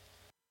cause?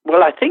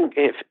 Well, I think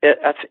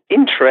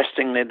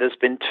interestingly, there's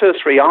been 2 or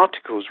 3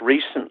 articles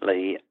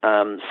recently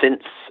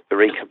since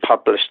Rica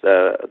published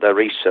the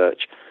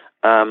research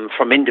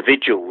from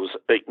individuals,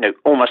 you know,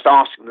 almost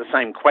asking the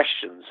same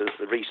questions as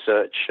the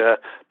research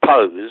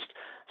posed.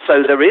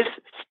 So there is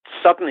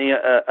suddenly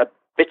a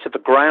bit of a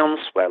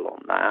groundswell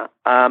on that.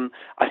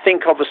 I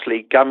think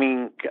obviously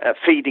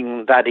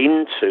feeding that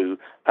into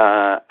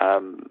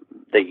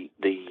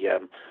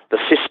the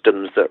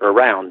systems that are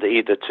around,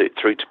 either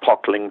through to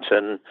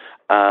Pocklington.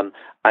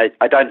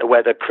 I don't know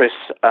whether, Chris,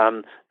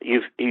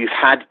 you've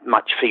had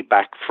much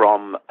feedback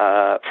from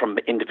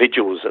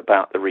individuals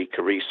about the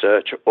Rica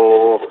research,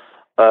 or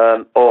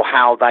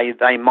how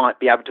they might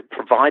be able to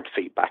provide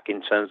feedback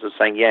in terms of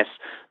saying, yes,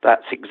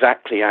 that's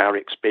exactly our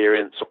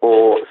experience,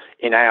 or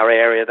in our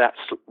area that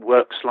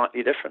works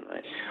slightly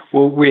differently.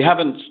 Well, we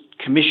haven't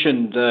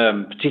commissioned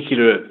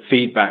particular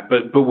feedback,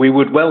 but we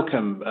would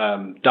welcome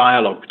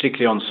dialogue,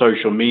 particularly on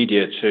social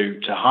media, to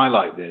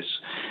highlight this.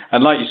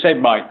 And like you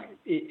said, Mike,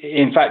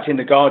 in fact, in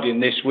The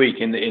Guardian this week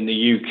in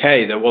the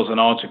UK, there was an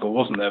article,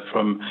 wasn't there,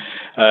 from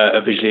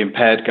a visually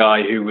impaired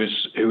guy who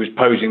was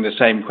posing the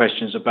same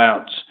questions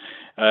about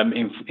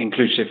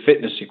inclusive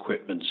fitness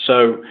equipment.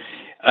 So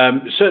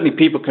certainly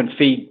people can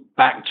feed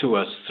back to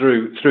us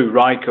through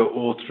Rica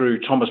or through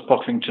Thomas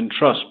Pocklington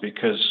Trust,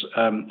 because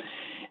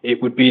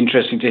it would be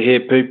interesting to hear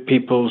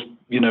people's,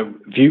 you know,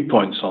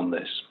 viewpoints on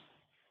this.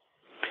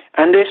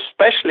 And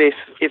especially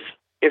if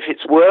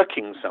it's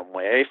working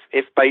somewhere,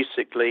 if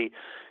basically,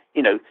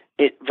 you know,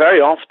 very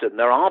often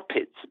there are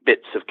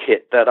bits of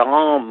kit that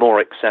are more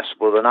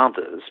accessible than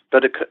others,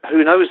 but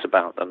who knows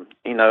about them,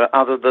 you know,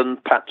 other than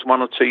perhaps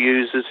 1 or 2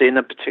 users in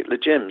a particular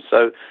gym.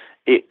 So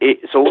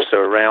it's also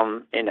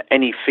around in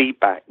any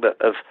feedback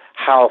of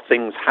how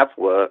things have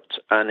worked,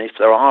 and if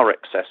there are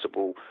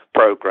accessible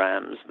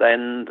programs,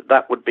 then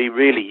that would be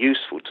really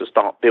useful to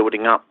start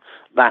building up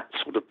that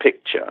sort of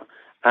picture.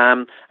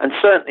 And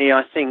certainly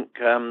I think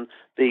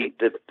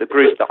the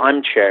group that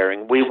I'm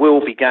chairing, we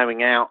will be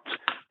going out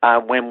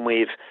when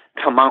we've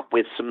come up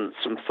with some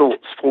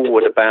thoughts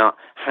forward about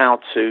how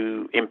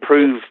to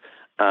improve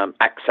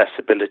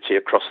accessibility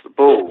across the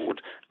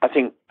board. I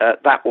think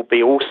that will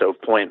be also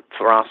a point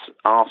for us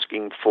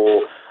asking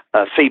for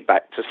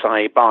feedback to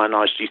say, by and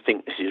large, do you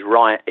think this is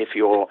right? If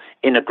you're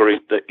in a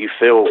group that you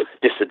feel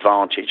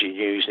disadvantaged in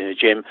using a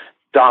gym,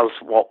 does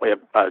what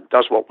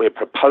we're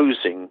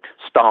proposing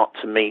start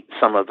to meet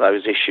some of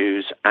those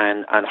issues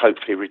and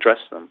hopefully redress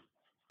them?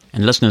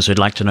 And listeners who'd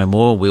like to know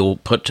more, we'll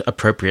put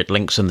appropriate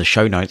links in the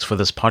show notes for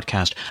this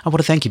podcast. I want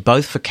to thank you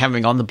both for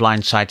coming on The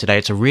Blind Side today.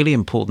 It's a really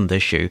important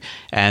issue,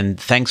 and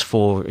thanks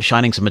for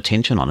shining some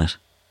attention on it.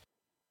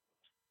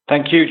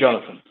 Thank you,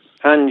 Jonathan.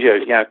 And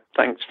you, yeah,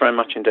 thanks very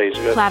much indeed.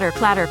 Clatter,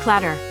 clatter,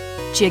 clatter.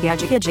 Jigga,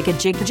 jigga, jigga,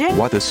 jigga, jig.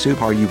 What the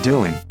soup are you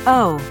doing?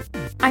 Oh,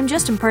 I'm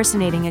just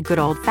impersonating a good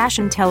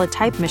old-fashioned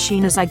teletype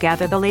machine as I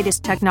gather the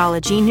latest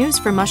technology news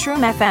for Mushroom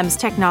FM's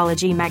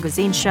technology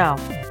magazine show,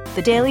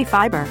 The Daily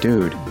Fiber.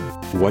 Dude,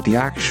 what the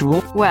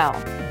actual? Well,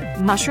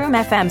 Mushroom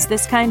FM's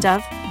this kind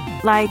of,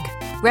 like,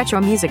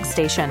 retro music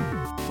station,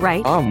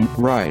 right?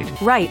 Right.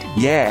 Right.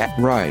 Yeah,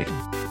 right.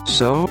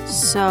 So,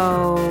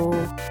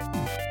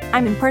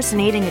 I'm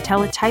impersonating a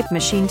teletype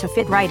machine to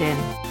fit right in.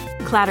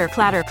 clatter,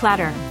 clatter,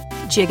 clatter.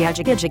 Jigga,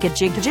 jigga, jigga,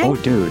 jig, jig. Oh,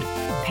 dude.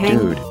 Ping.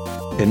 Dude.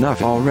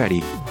 Enough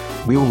already.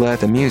 We'll let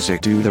the music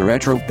do the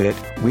retro bit.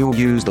 We'll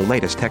use the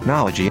latest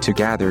technology to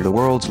gather the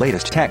world's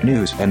latest tech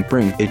news and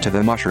bring it to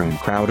the Mushroom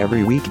crowd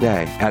every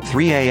weekday at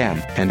 3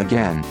 a.m. and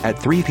again at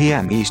 3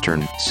 p.m.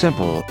 Eastern.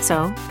 Simple.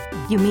 So,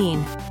 you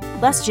mean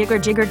less jigger,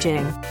 jigger,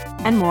 jig,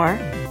 and more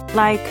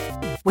like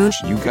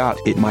whoosh? You got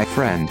it, my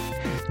friend.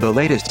 The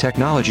latest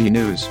technology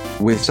news,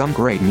 with some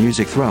great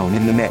music thrown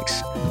in the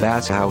mix.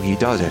 That's how he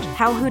does it.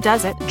 How who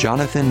does it?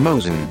 Jonathan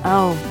Mosen.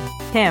 Oh,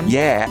 him.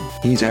 Yeah,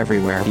 he's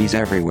everywhere. He's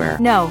everywhere.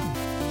 No,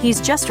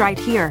 he's just right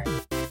here.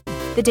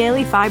 The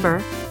Daily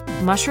Fiber,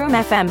 Mushroom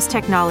FM's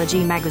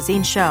technology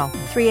magazine show,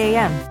 3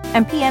 a.m.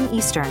 and p.m.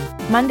 Eastern,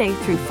 Monday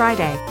through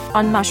Friday,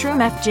 on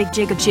Mushroom F Jig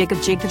Jig Jig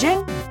Jig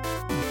Jig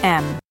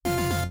M.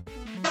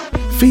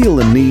 Feel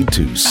the need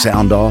to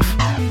sound off?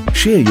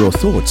 Share your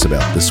thoughts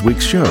about this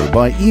week's show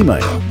by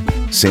email.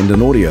 Send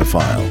an audio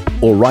file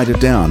or write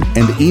it down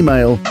and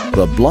email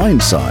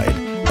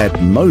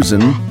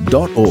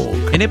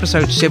theblindside@mosen.org. In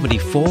episode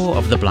 74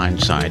 of The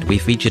Blind Side, we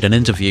featured an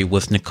interview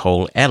with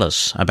Nicole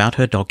Ellis about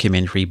her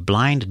documentary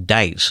Blind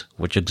Date,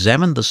 which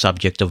examined the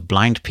subject of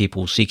blind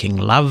people seeking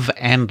love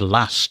and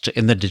lust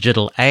in the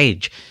digital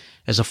age.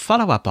 As a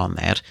follow-up on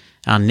that,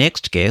 our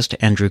next guest,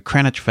 Andrew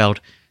Kranichfeld,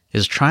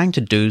 is trying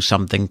to do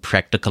something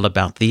practical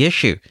about the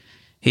issue.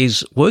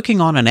 He's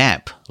working on an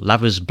app,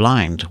 Love is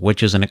Blind,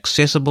 which is an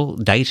accessible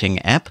dating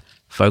app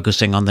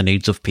focusing on the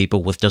needs of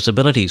people with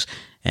disabilities.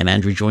 And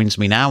Andrew joins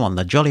me now on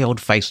the jolly old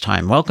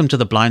FaceTime. Welcome to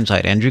The Blind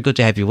Side, Andrew. Good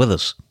to have you with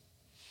us.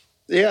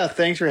 Yeah,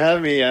 thanks for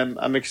having me.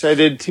 I'm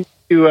excited to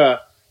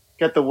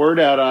get the word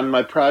out on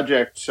my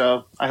project,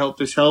 so I hope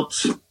this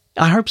helps.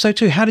 I hope so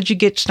too. How did you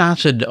get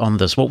started on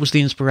this? What was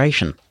the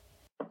inspiration?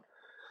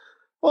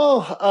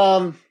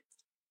 Well,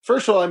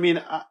 first of all, I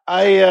mean,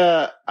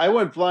 I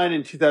went blind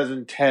in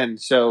 2010,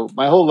 so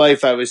my whole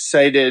life I was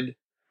sighted.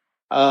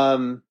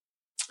 What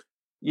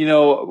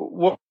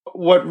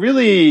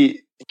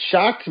really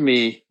shocked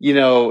me,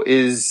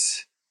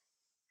 is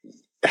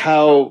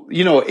how,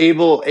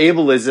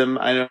 ableism,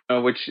 I don't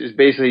know, which is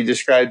basically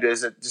described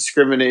as a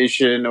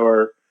discrimination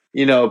or,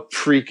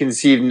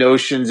 preconceived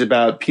notions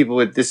about people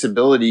with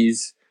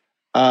disabilities,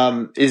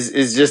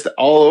 is just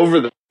all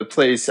over the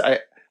place.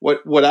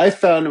 What I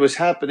found was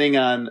happening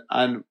on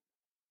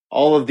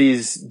all of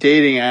these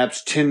dating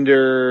apps,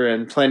 Tinder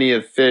and Plenty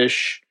of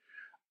Fish.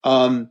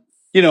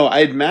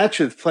 I'd match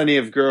with plenty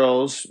of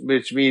girls,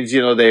 which means,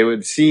 they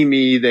would see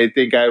me. They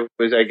think I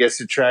was, I guess,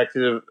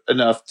 attractive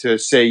enough to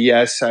say,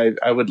 yes,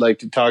 I would like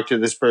to talk to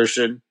this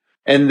person.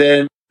 And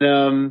then,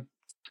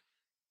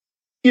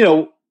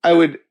 I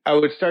would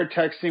start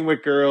texting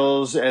with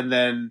girls, and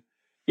then,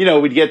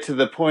 we'd get to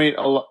the point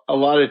a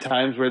lot of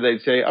times where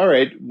they'd say, all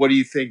right, what do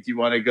you think? Do you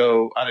want to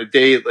go on a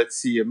date? Let's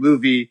see a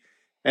movie.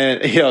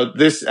 And,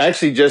 this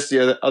actually just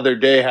the other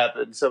day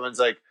happened. Someone's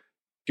like,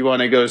 do you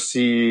want to go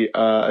see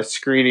a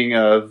screening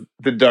of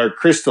The Dark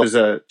Crystal? It's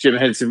a Jim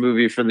Henson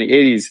movie from the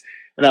 80s.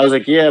 And I was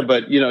like, yeah,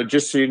 but,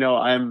 just so you know,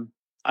 I'm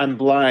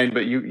blind,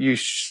 but you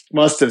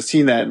must have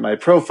seen that in my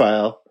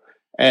profile.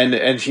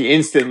 And she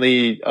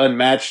instantly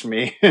unmatched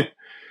me.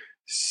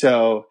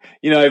 So,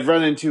 I've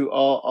run into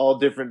all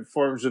different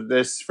forms of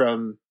this,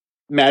 from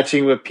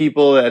matching with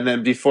people. And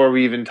then before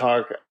we even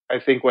talk, I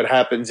think what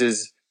happens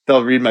is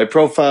they'll read my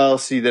profile,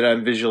 see that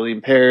I'm visually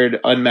impaired,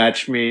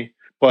 unmatch me.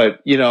 But,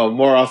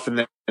 more often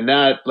than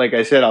not, like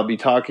I said, I'll be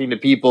talking to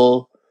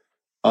people,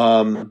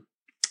 and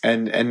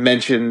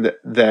mention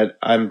that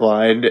I'm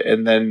blind,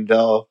 and then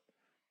they'll,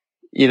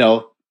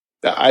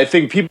 I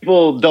think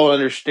people don't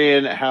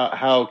understand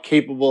how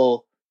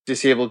capable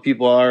disabled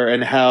people are,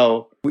 and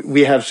how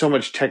we have so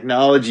much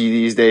technology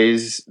these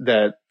days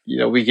that,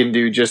 we can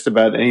do just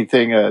about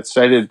anything a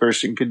sighted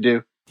person could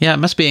do. Yeah, it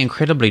must be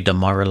incredibly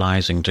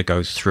demoralizing to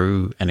go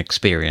through an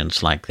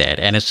experience like that.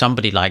 And as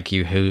somebody like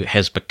you who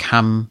has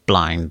become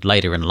blind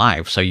later in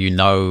life, so you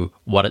know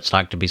what it's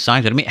like to be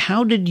sighted. I mean,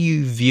 how did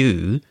you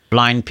view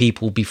blind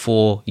people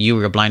before you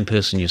were a blind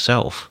person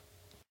yourself?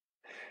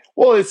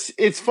 Well,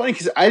 it's funny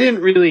because I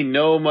didn't really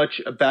know much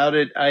about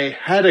it. I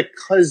had a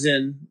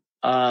cousin,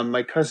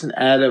 my cousin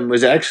Adam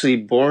was actually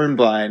born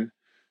blind.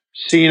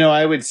 So,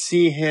 I would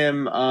see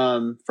him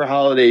for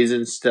holidays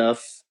and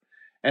stuff.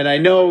 And I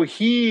know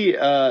he,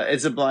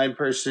 as a blind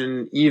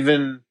person,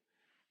 even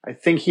I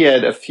think he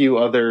had a few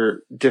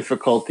other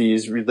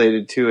difficulties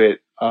related to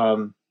it,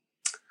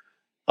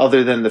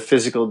 other than the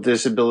physical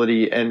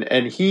disability.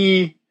 And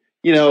he,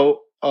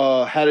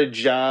 had a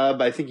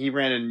job. I think he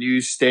ran a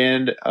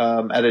newsstand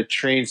at a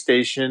train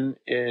station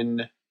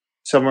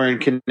somewhere in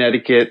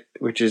Connecticut,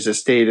 which is a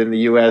state in the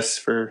U.S.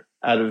 for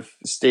out of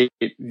state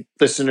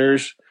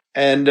listeners.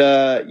 And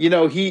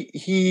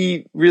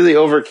he really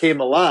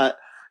overcame a lot.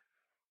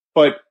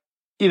 But,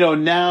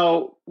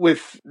 now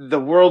with the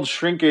world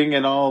shrinking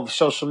and all of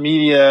social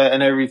media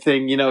and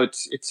everything,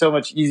 it's so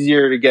much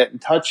easier to get in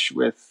touch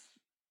with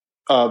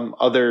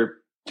other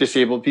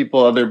disabled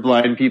people, other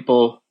blind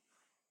people.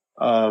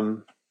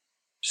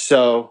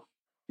 So,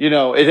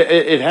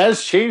 it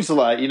has changed a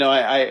lot.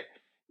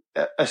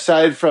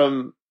 aside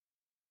from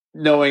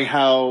knowing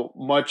how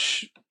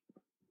much,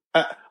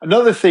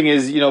 another thing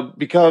is,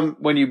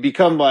 when you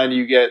become blind,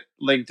 you get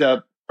linked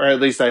up, or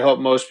at least I hope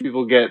most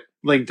people get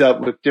linked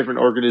up with different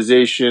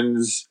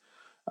organizations.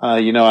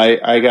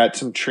 I got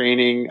some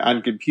training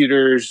on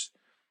computers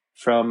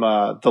from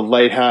the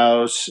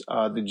Lighthouse,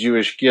 the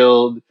Jewish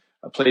Guild,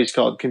 a place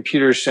called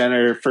Computer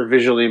Center for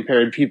Visually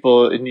Impaired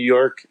People in New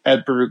York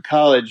at Baruch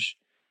College.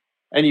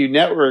 And you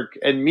network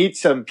and meet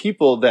some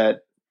people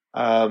that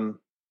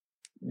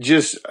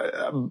just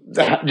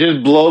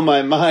blow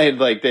my mind.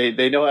 Like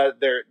they know how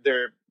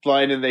they're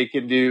blind and they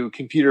can do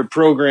computer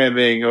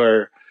programming.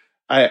 Or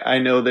I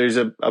know there's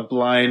a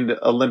blind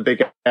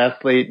Olympic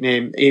athlete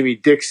named Amy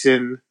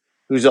Dixon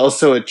who's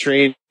also a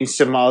trained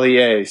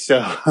sommelier.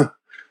 So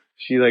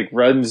she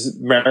runs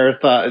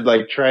marathon,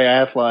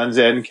 triathlons,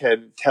 and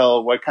can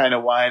tell what kind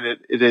of wine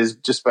it is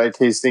just by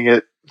tasting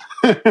it.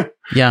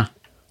 Yeah.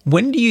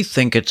 When do you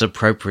think it's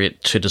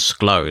appropriate to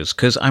disclose?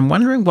 Because I'm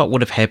wondering what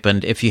would have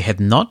happened if you had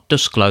not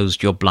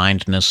disclosed your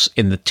blindness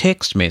in the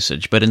text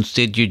message, but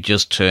instead you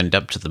just turned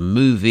up to the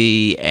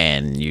movie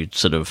and you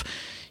sort of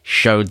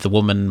showed the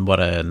woman what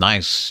a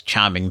nice,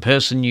 charming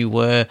person you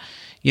were.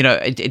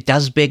 It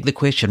does beg the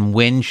question,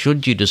 when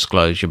should you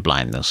disclose your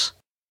blindness?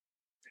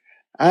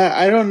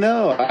 I don't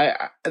know.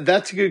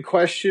 That's a good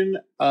question.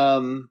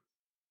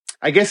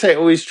 I guess I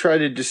always try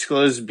to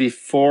disclose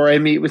before I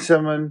meet with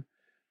someone.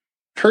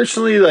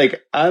 Personally,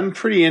 I'm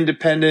pretty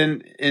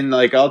independent and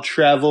I'll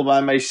travel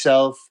by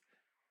myself.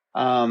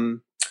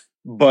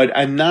 But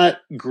I'm not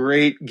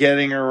great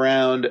getting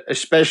around,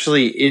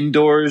 especially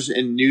indoors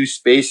in new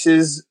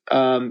spaces,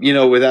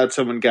 without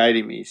someone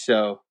guiding me.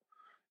 So,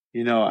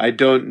 I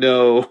don't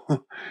know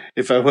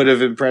if I would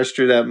have impressed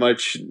her that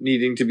much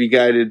needing to be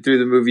guided through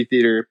the movie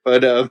theater,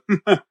 but,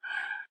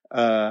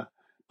 I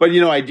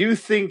do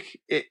think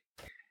it,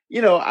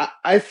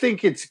 I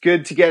think it's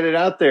good to get it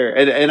out there.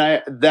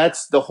 And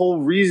that's the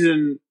whole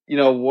reason,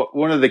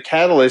 one of the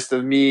catalysts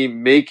of me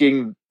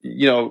making,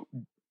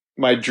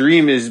 my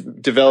dream is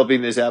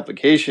developing this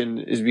application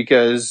is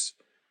because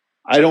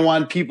I don't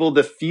want people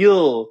to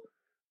feel,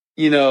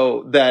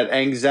 that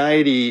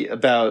anxiety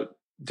about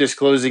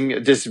disclosing a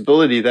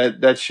disability.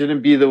 That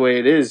shouldn't be the way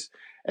it is.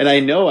 And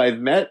I know I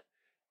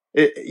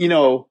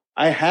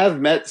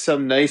have met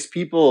some nice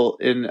people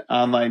in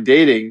online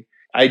dating.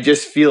 I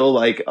just feel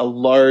like a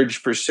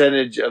large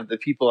percentage of the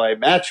people I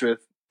match with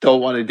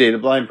don't want to date a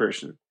blind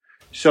person.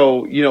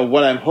 So,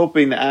 what I'm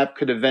hoping the app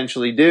could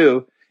eventually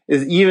do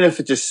is, even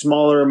if it's a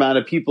smaller amount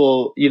of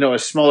people, a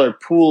smaller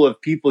pool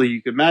of people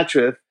you could match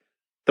with,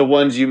 the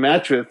ones you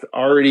match with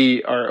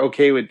already are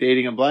okay with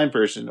dating a blind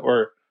person,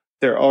 or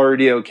they're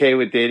already okay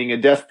with dating a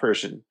deaf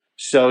person.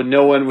 So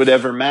no one would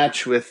ever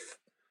match with,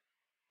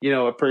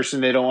 a person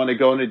they don't want to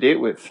go on a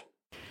date with.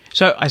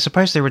 So I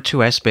suppose there are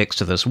two aspects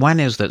to this. One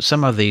is that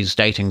some of these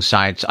dating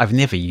sites, I've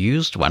never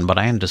used one, but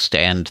I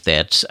understand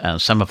that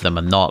some of them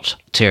are not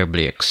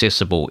terribly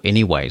accessible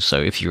anyway.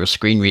 So if you're a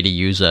screen reader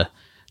user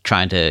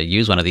trying to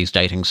use one of these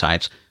dating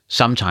sites,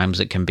 sometimes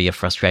it can be a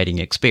frustrating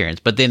experience.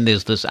 But then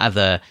there's this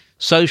other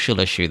social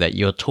issue that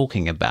you're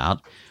talking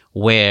about,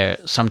 where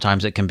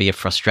sometimes it can be a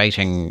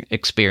frustrating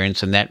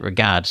experience in that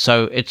regard.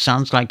 So it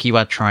sounds like you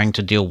are trying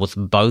to deal with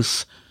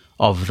both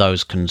of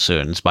those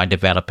concerns by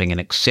developing an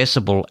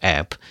accessible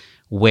app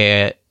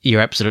where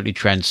you're absolutely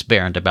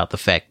transparent about the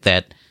fact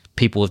that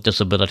people with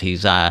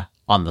disabilities are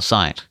on the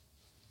site.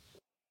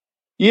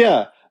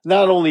 Yeah,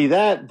 not only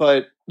that,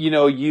 but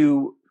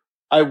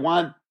I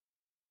want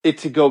it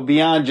to go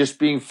beyond just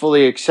being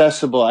fully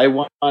accessible. I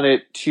want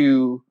it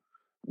to,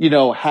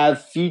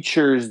 have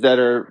features that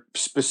are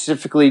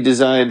specifically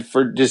designed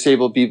for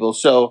disabled people.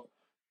 So,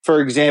 for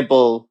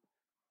example,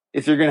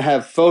 if you're going to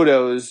have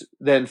photos,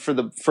 then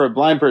for a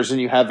blind person,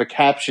 you have a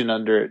caption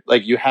under it.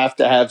 Like, you have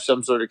to have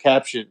some sort of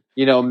caption.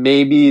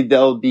 Maybe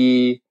there'll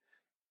be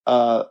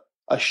a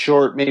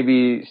short,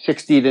 maybe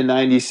 60 to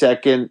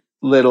 90-second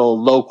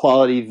little low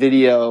quality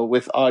video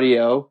with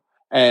audio,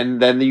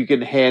 and then you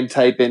can hand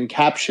type in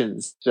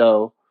captions.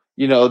 So,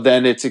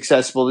 then it's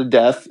accessible to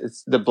deaf.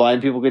 It's the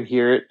blind people can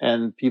hear it,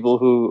 and people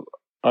who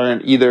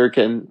aren't either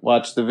can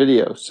watch the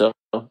video. So,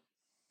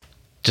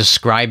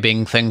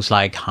 describing things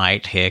like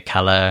height, hair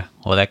color,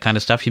 all that kind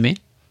of stuff, you mean?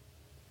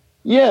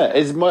 Yeah,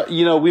 as much,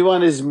 we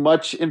want as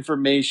much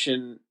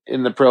information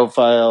in the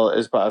profile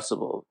as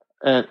possible.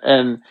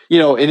 And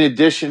in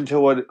addition to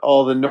what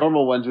all the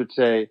normal ones would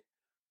say,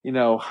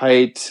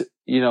 height,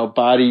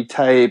 body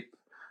type,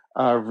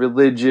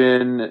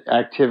 religion,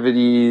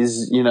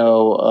 activities,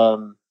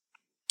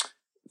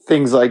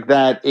 things like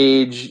that,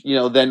 age,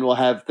 then we'll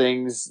have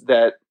things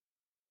that,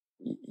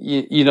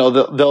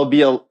 there'll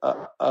be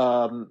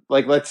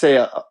let's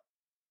say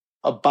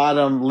a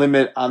bottom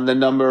limit on the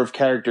number of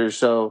characters.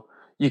 So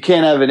you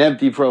can't have an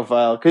empty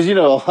profile, because, a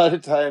lot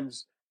of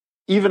times,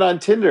 even on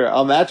Tinder,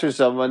 I'll match with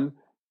someone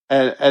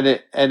and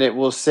it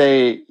will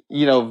say,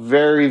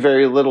 very,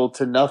 very little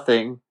to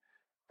nothing.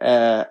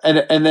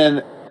 And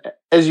then,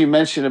 as you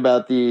mentioned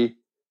about the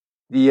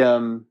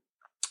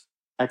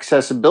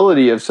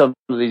accessibility of some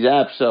of these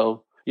apps.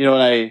 So,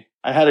 when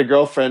I had a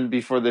girlfriend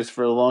before this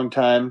for a long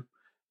time.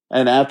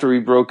 And after we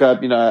broke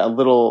up,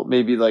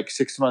 maybe like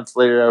 6 months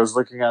later, I was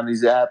looking on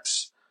these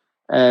apps,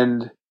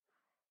 and,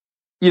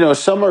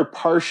 some are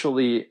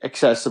partially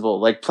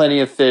accessible, like Plenty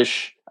of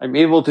Fish. I'm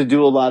able to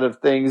do a lot of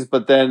things,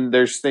 but then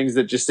there's things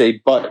that just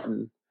say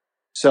button.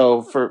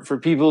 So for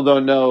people who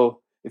don't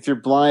know, if you're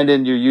blind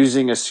and you're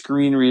using a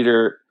screen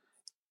reader,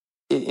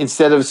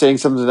 instead of saying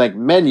something like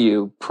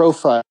menu,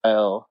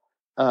 profile,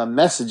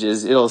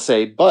 messages, it'll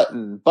say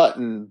button,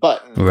 button,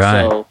 button.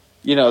 Right. So,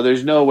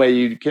 there's no way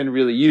you can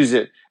really use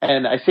it.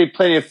 And I say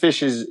Plenty of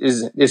Fish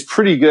is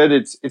pretty good.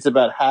 It's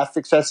about half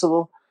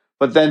accessible.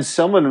 But then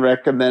someone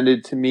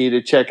recommended to me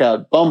to check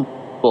out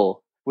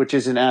Bumble, which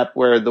is an app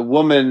where the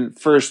woman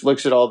first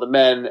looks at all the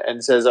men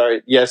and says, all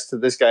right, yes to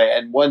this guy.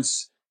 And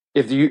once,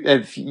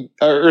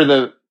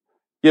 the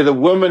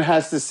woman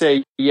has to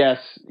say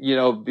yes,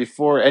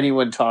 before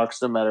anyone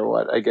talks, no matter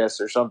what, I guess,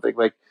 or something.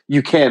 Like,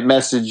 you can't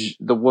message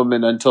the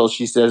woman until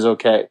she says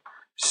okay.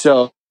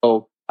 So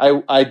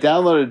I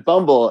downloaded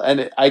Bumble,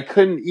 and I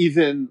couldn't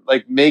even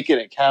make an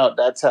account.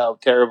 That's how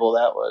terrible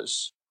that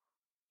was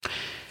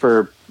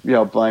for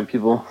blind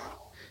people.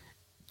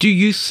 Do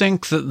you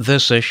think that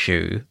this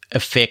issue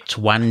affects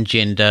one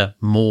gender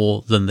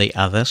more than the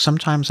other?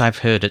 Sometimes I've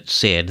heard it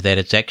said that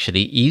it's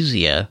actually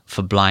easier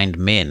for blind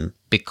men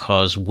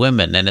because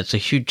women, and it's a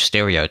huge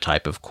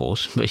stereotype, of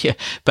course,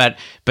 but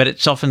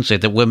it's often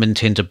said that women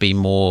tend to be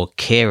more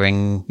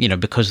caring,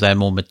 because they're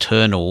more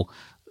maternal.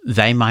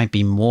 They might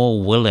be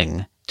more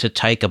willing to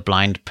take a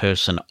blind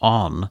person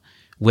on,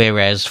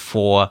 whereas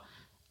for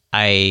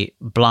a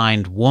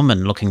blind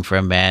woman looking for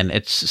a man,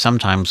 it's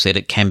sometimes said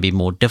it can be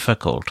more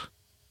difficult.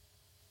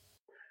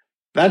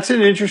 That's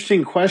an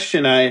interesting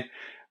question. I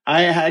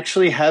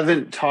actually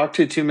haven't talked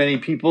to too many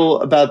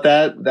people about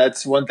that.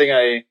 That's one thing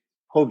I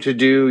hope to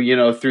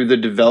do, through the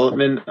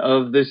development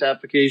of this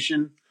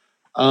application.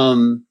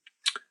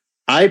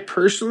 I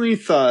personally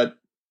thought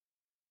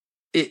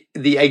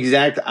the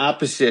exact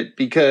opposite,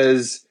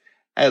 because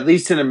at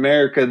least in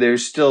America,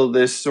 there's still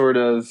this sort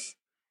of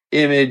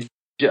image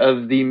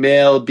of the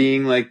male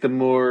being like the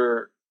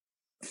more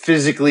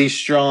physically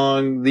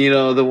strong,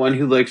 the one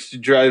who likes to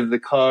drive the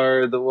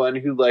car, the one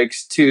who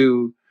likes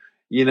to,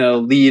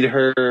 lead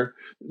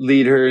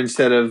her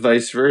instead of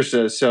vice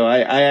versa. So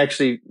I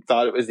actually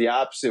thought it was the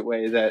opposite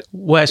way. That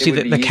see,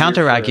 the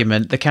counter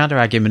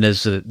argument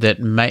is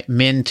that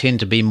men tend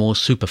to be more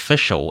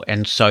superficial,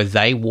 and so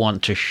they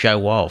want to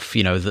show off,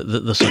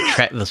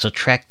 this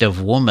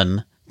attractive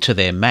woman to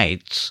their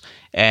mates,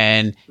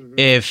 and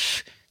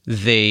if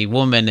the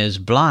woman is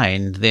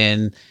blind,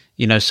 then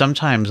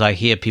sometimes I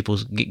hear people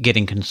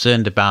getting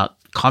concerned about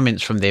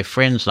comments from their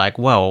friends like,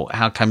 well,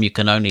 how come you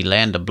can only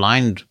land a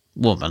blind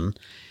woman?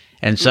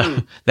 And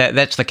so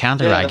that's the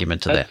counter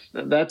argument to that.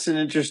 That's an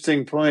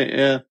interesting point.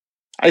 Yeah.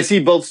 I see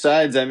both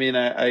sides. I mean,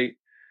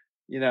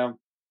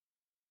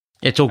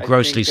 it's all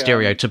grossly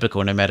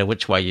stereotypical no matter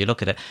which way you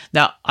look at it.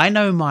 Now, I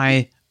know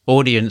my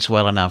audience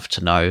well enough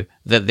to know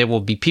that there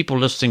will be people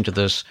listening to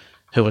this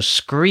who are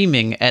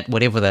screaming at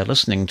whatever they're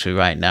listening to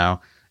right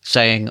now,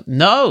 saying,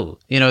 no,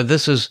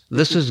 this is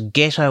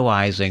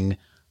ghettoizing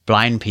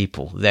blind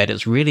people, that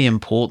it's really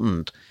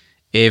important,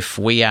 if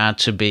we are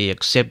to be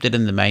accepted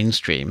in the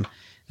mainstream,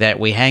 that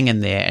we hang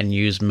in there and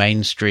use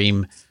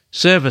mainstream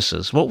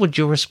services. What would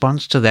your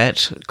response to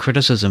that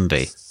criticism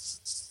be?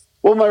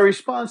 Well, my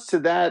response to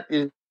that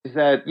is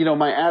that,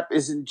 my app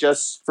isn't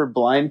just for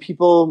blind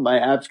people. My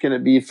app's going to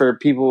be for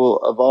people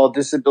of all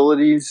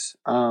disabilities.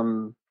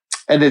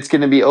 And it's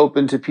going to be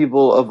open to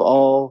people of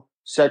all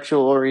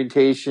sexual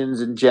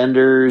orientations and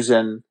genders.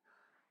 And,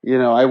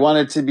 I want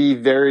it to be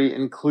very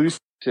inclusive.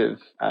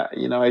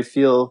 I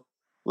feel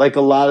like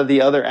a lot of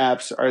the other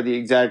apps are the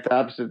exact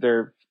opposite.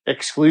 They're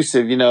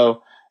exclusive.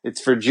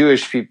 It's for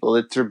Jewish people.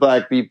 It's for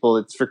Black people.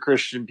 It's for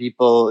Christian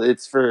people.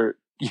 It's for,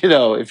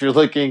 if you're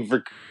looking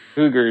for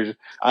cougars.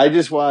 I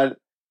just want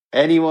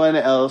anyone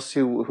else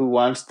who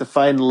wants to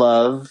find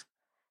love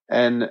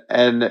and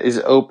is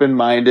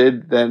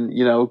open-minded, then,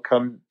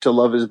 come to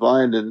Love is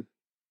Blind, and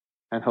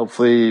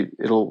hopefully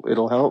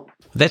it'll help.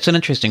 That's an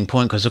interesting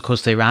point, because of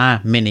course there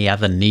are many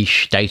other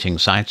niche dating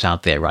sites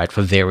out there, right,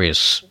 for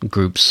various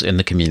groups in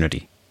the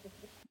community.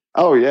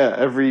 Oh yeah,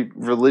 every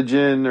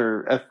religion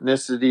or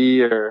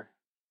ethnicity or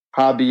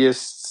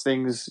hobbyists,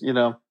 things,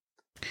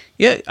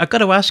 Yeah, I've got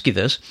to ask you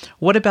this.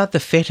 What about the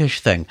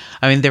fetish thing?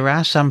 I mean, there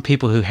are some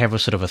people who have a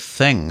sort of a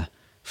thing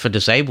for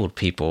disabled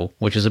people,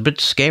 which is a bit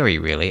scary,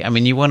 really. I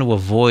mean, you want to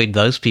avoid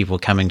those people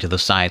coming to the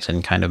site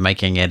and kind of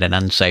making it an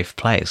unsafe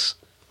place.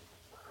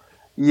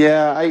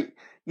 Yeah,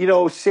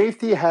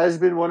 safety has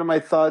been one of my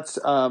thoughts.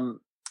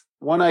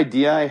 One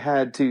idea I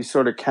had to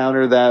sort of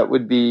counter that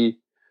would be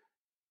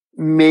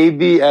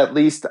maybe at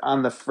least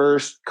on the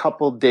first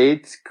couple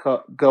dates,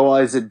 go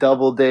as a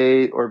double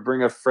date or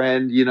bring a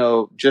friend,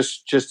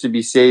 just to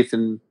be safe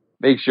and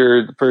make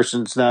sure the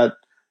person's not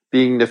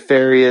being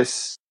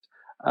nefarious.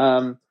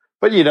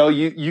 But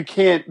you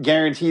can't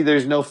guarantee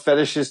there's no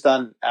fetishist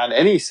on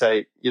any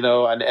site,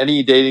 on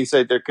any dating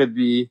site, there could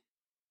be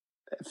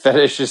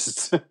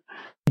fetishists.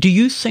 Do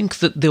you think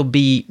that there'll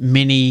be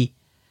many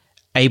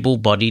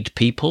able-bodied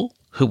people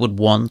who would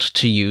want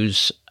to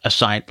use a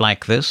site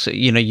like this?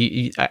 You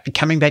know,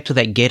 coming back to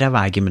that ghetto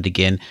argument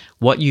again,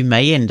 what you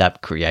may end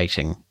up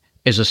creating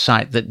is a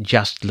site that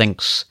just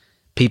links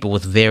people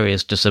with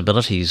various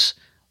disabilities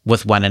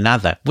with one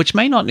another, which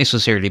may not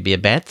necessarily be a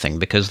bad thing,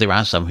 because there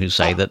are some who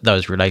say that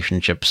those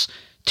relationships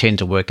tend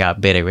to work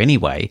out better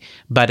anyway.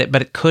 But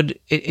it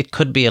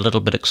could be a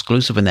little bit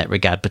exclusive in that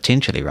regard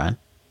potentially, right?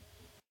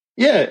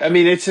 Yeah, I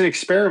mean, it's an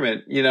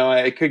experiment. You know,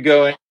 it could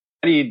go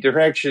any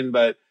direction,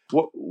 but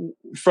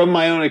from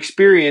my own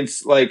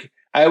experience, like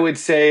I would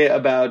say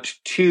about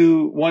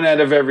 1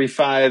 out of every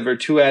 5 or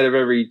 2 out of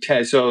every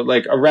 10. So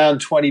like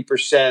around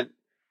 20%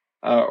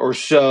 or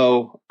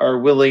so are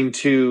willing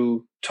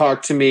to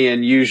talk to me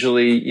and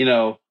usually, you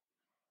know,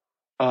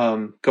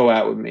 go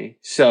out with me.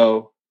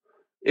 So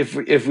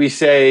if we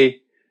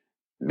say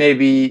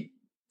maybe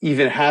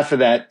even half of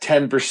that,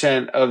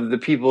 10% of the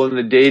people in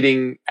the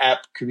dating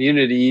app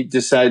community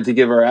decide to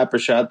give our app a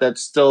shot,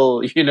 that's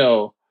still, you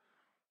know,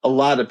 a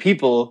lot of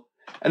people.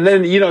 And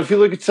then, you know, if you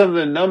look at some of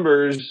the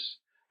numbers,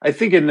 I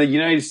think in the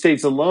United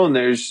States alone,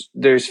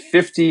 there's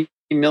 50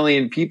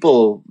 million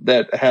people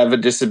that have a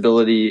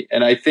disability.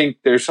 And I think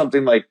there's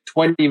something like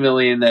 20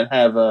 million that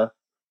have a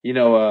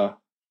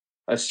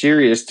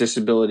serious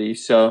disability.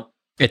 So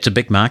it's a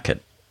big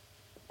market.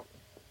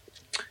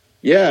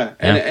 Yeah.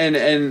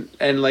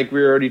 And like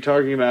we were already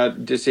talking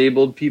about,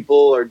 disabled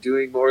people are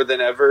doing more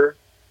than ever,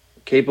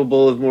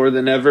 capable of more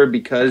than ever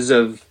because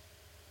of,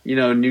 you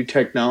know, new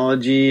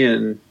technology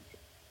and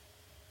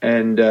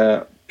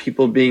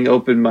people being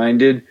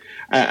open-minded.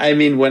 I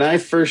mean, when I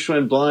first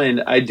went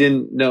blind, I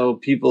didn't know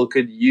people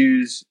could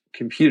use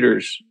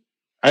computers.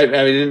 I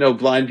didn't know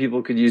blind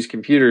people could use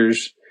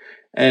computers.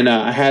 And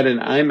I had an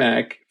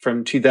iMac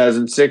from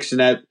 2006,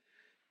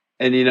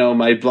 and you know,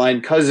 my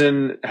blind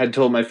cousin had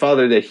told my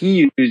father that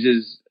he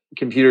uses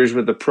computers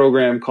with a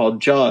program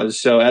called JAWS.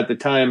 So at the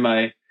time,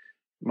 my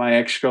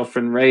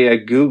ex-girlfriend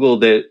Rica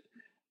Googled it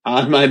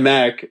on my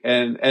Mac,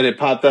 and it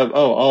popped up.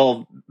 Oh,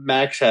 all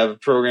Macs have a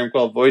program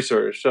called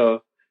VoiceOver.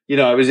 So, you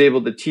know, I was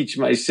able to teach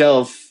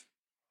myself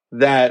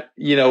that,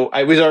 you know,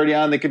 I was already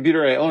on the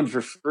computer I owned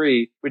for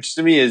free, which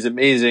to me is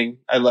amazing.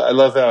 I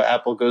love how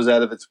Apple goes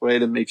out of its way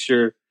to make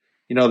sure,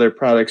 you know, their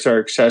products are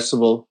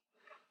accessible.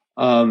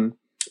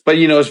 But,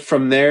 you know,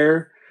 from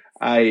there,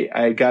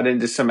 I got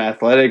into some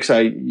athletics.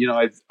 I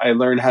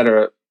learned how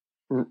to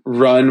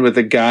run with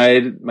a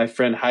guide. My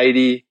friend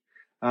Heidi,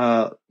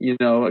 you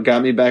know,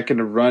 got me back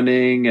into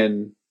running.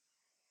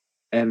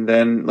 And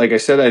then, like I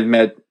said, I've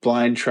met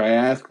blind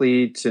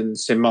triathletes and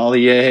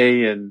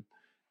sommelier and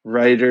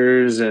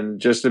writers and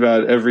just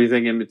about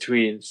everything in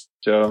between.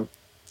 So,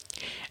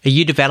 are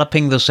you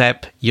developing this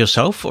app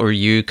yourself, or are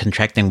you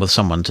contracting with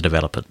someone to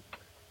develop it?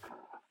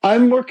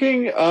 I'm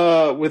working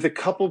with a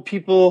couple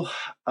people.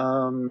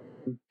 I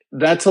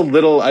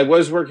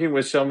was working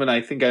with someone.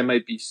 I think I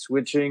might be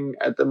switching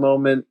at the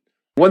moment.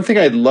 One thing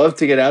I'd love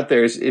to get out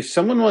there is if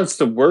someone wants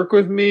to work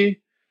with me,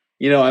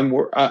 you know,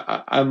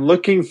 I'm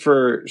looking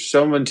for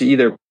someone to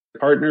either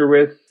partner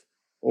with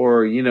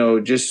or, you know,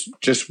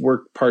 just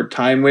work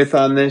part-time with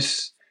on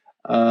this.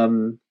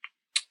 You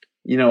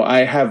know, I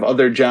have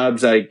other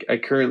jobs I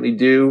currently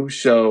do,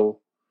 so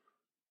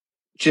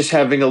just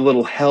having a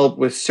little help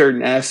with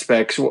certain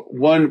aspects.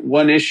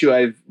 One issue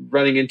I've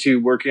running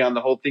into working on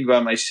the whole thing by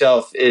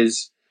myself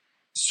is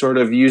sort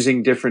of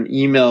using different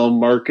email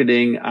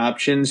marketing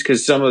options,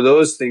 because some of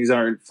those things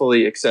aren't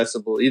fully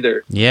accessible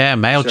either. Yeah,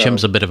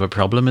 MailChimp's a bit of a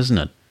problem, isn't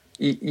it?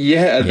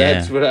 Yeah,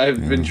 that's what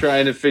I've been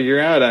trying to figure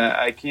out.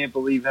 I can't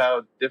believe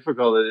how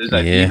difficult it is.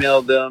 I've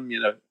emailed them, you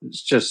know,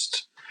 it's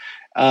just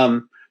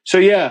so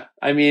yeah,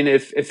 I mean,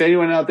 if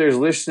anyone out there is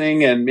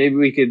listening, and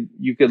maybe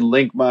you could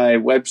link my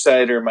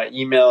website or my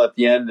email at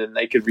the end, and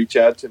they could reach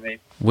out to me.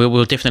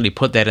 We'll definitely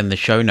put that in the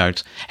show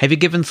notes. Have you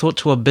given thought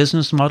to a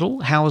business model?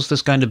 How is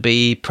this going to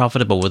be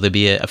profitable? Will there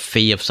be a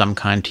fee of some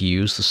kind to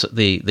use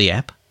the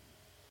app?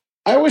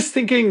 I was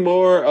thinking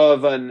more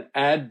of an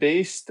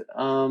ad-based.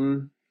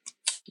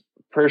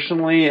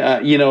 Personally,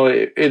 you know,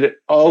 it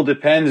all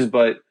depends,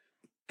 but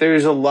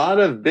there's a lot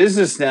of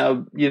business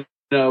now, you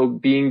know,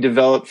 being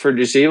developed for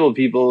disabled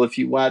people. If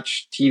you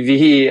watch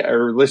TV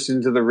or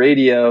listen to the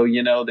radio,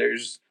 you know,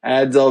 there's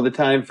ads all the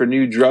time for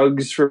new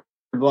drugs for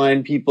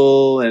blind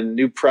people and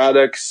new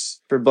products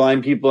for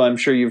blind people. I'm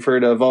sure you've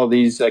heard of all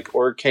these like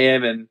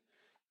Orcam and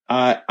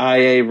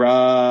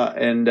IA-RA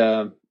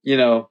and, you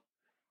know,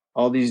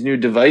 all these new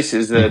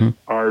devices that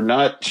are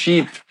not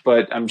cheap,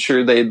 but I'm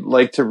sure they'd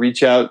like to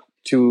reach out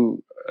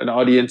to an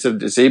audience of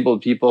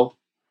disabled people.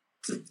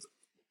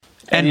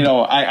 And, you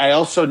know, I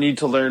also need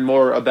to learn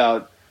more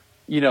about,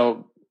 you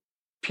know,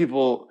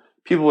 people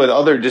with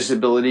other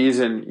disabilities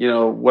and, you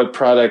know, what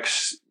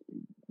products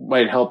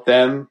might help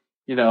them,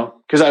 you know,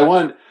 because I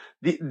want,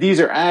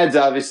 these are ads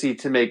obviously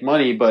to make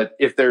money, but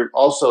if they're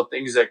also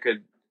things that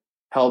could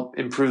help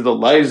improve the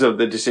lives of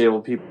the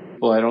disabled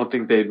people, I don't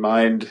think they'd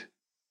mind,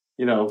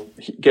 you know,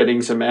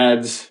 getting some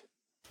ads.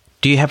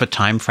 Do you have a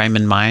time frame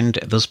in mind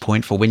at this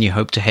point for when you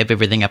hope to have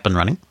everything up and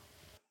running?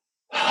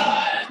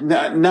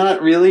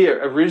 Not really.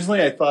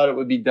 Originally, I thought it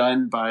would be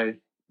done by,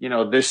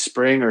 this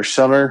spring or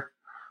summer.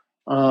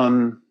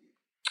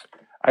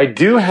 I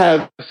do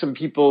have some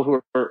people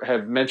who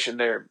have mentioned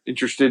they're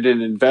interested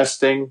in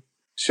investing.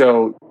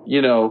 So,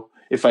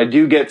 if I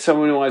do get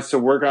someone who wants to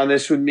work on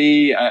this with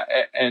me,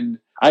 and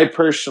I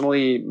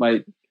personally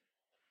might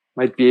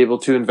be able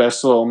to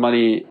invest a little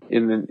money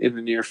in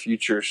the near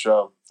future.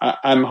 So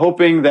I'm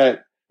hoping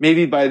that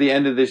maybe by the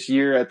end of this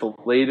year at the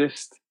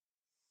latest.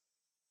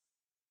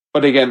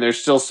 But again, there's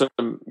still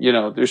some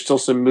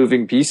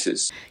moving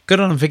pieces. Good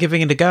on him for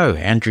giving it a go,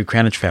 Andrew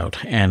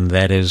Kranichfeld, and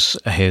that is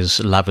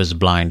his Love is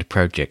Blind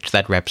project.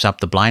 That wraps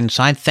up The Blind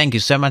Side. Thank you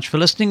so much for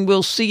listening.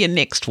 We'll see you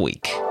next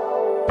week.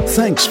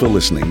 Thanks for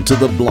listening to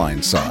The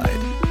Blind Side,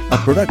 a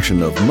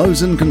production of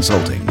Mosen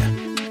Consulting.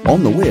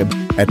 On the web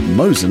at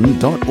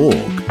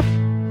mosen.org.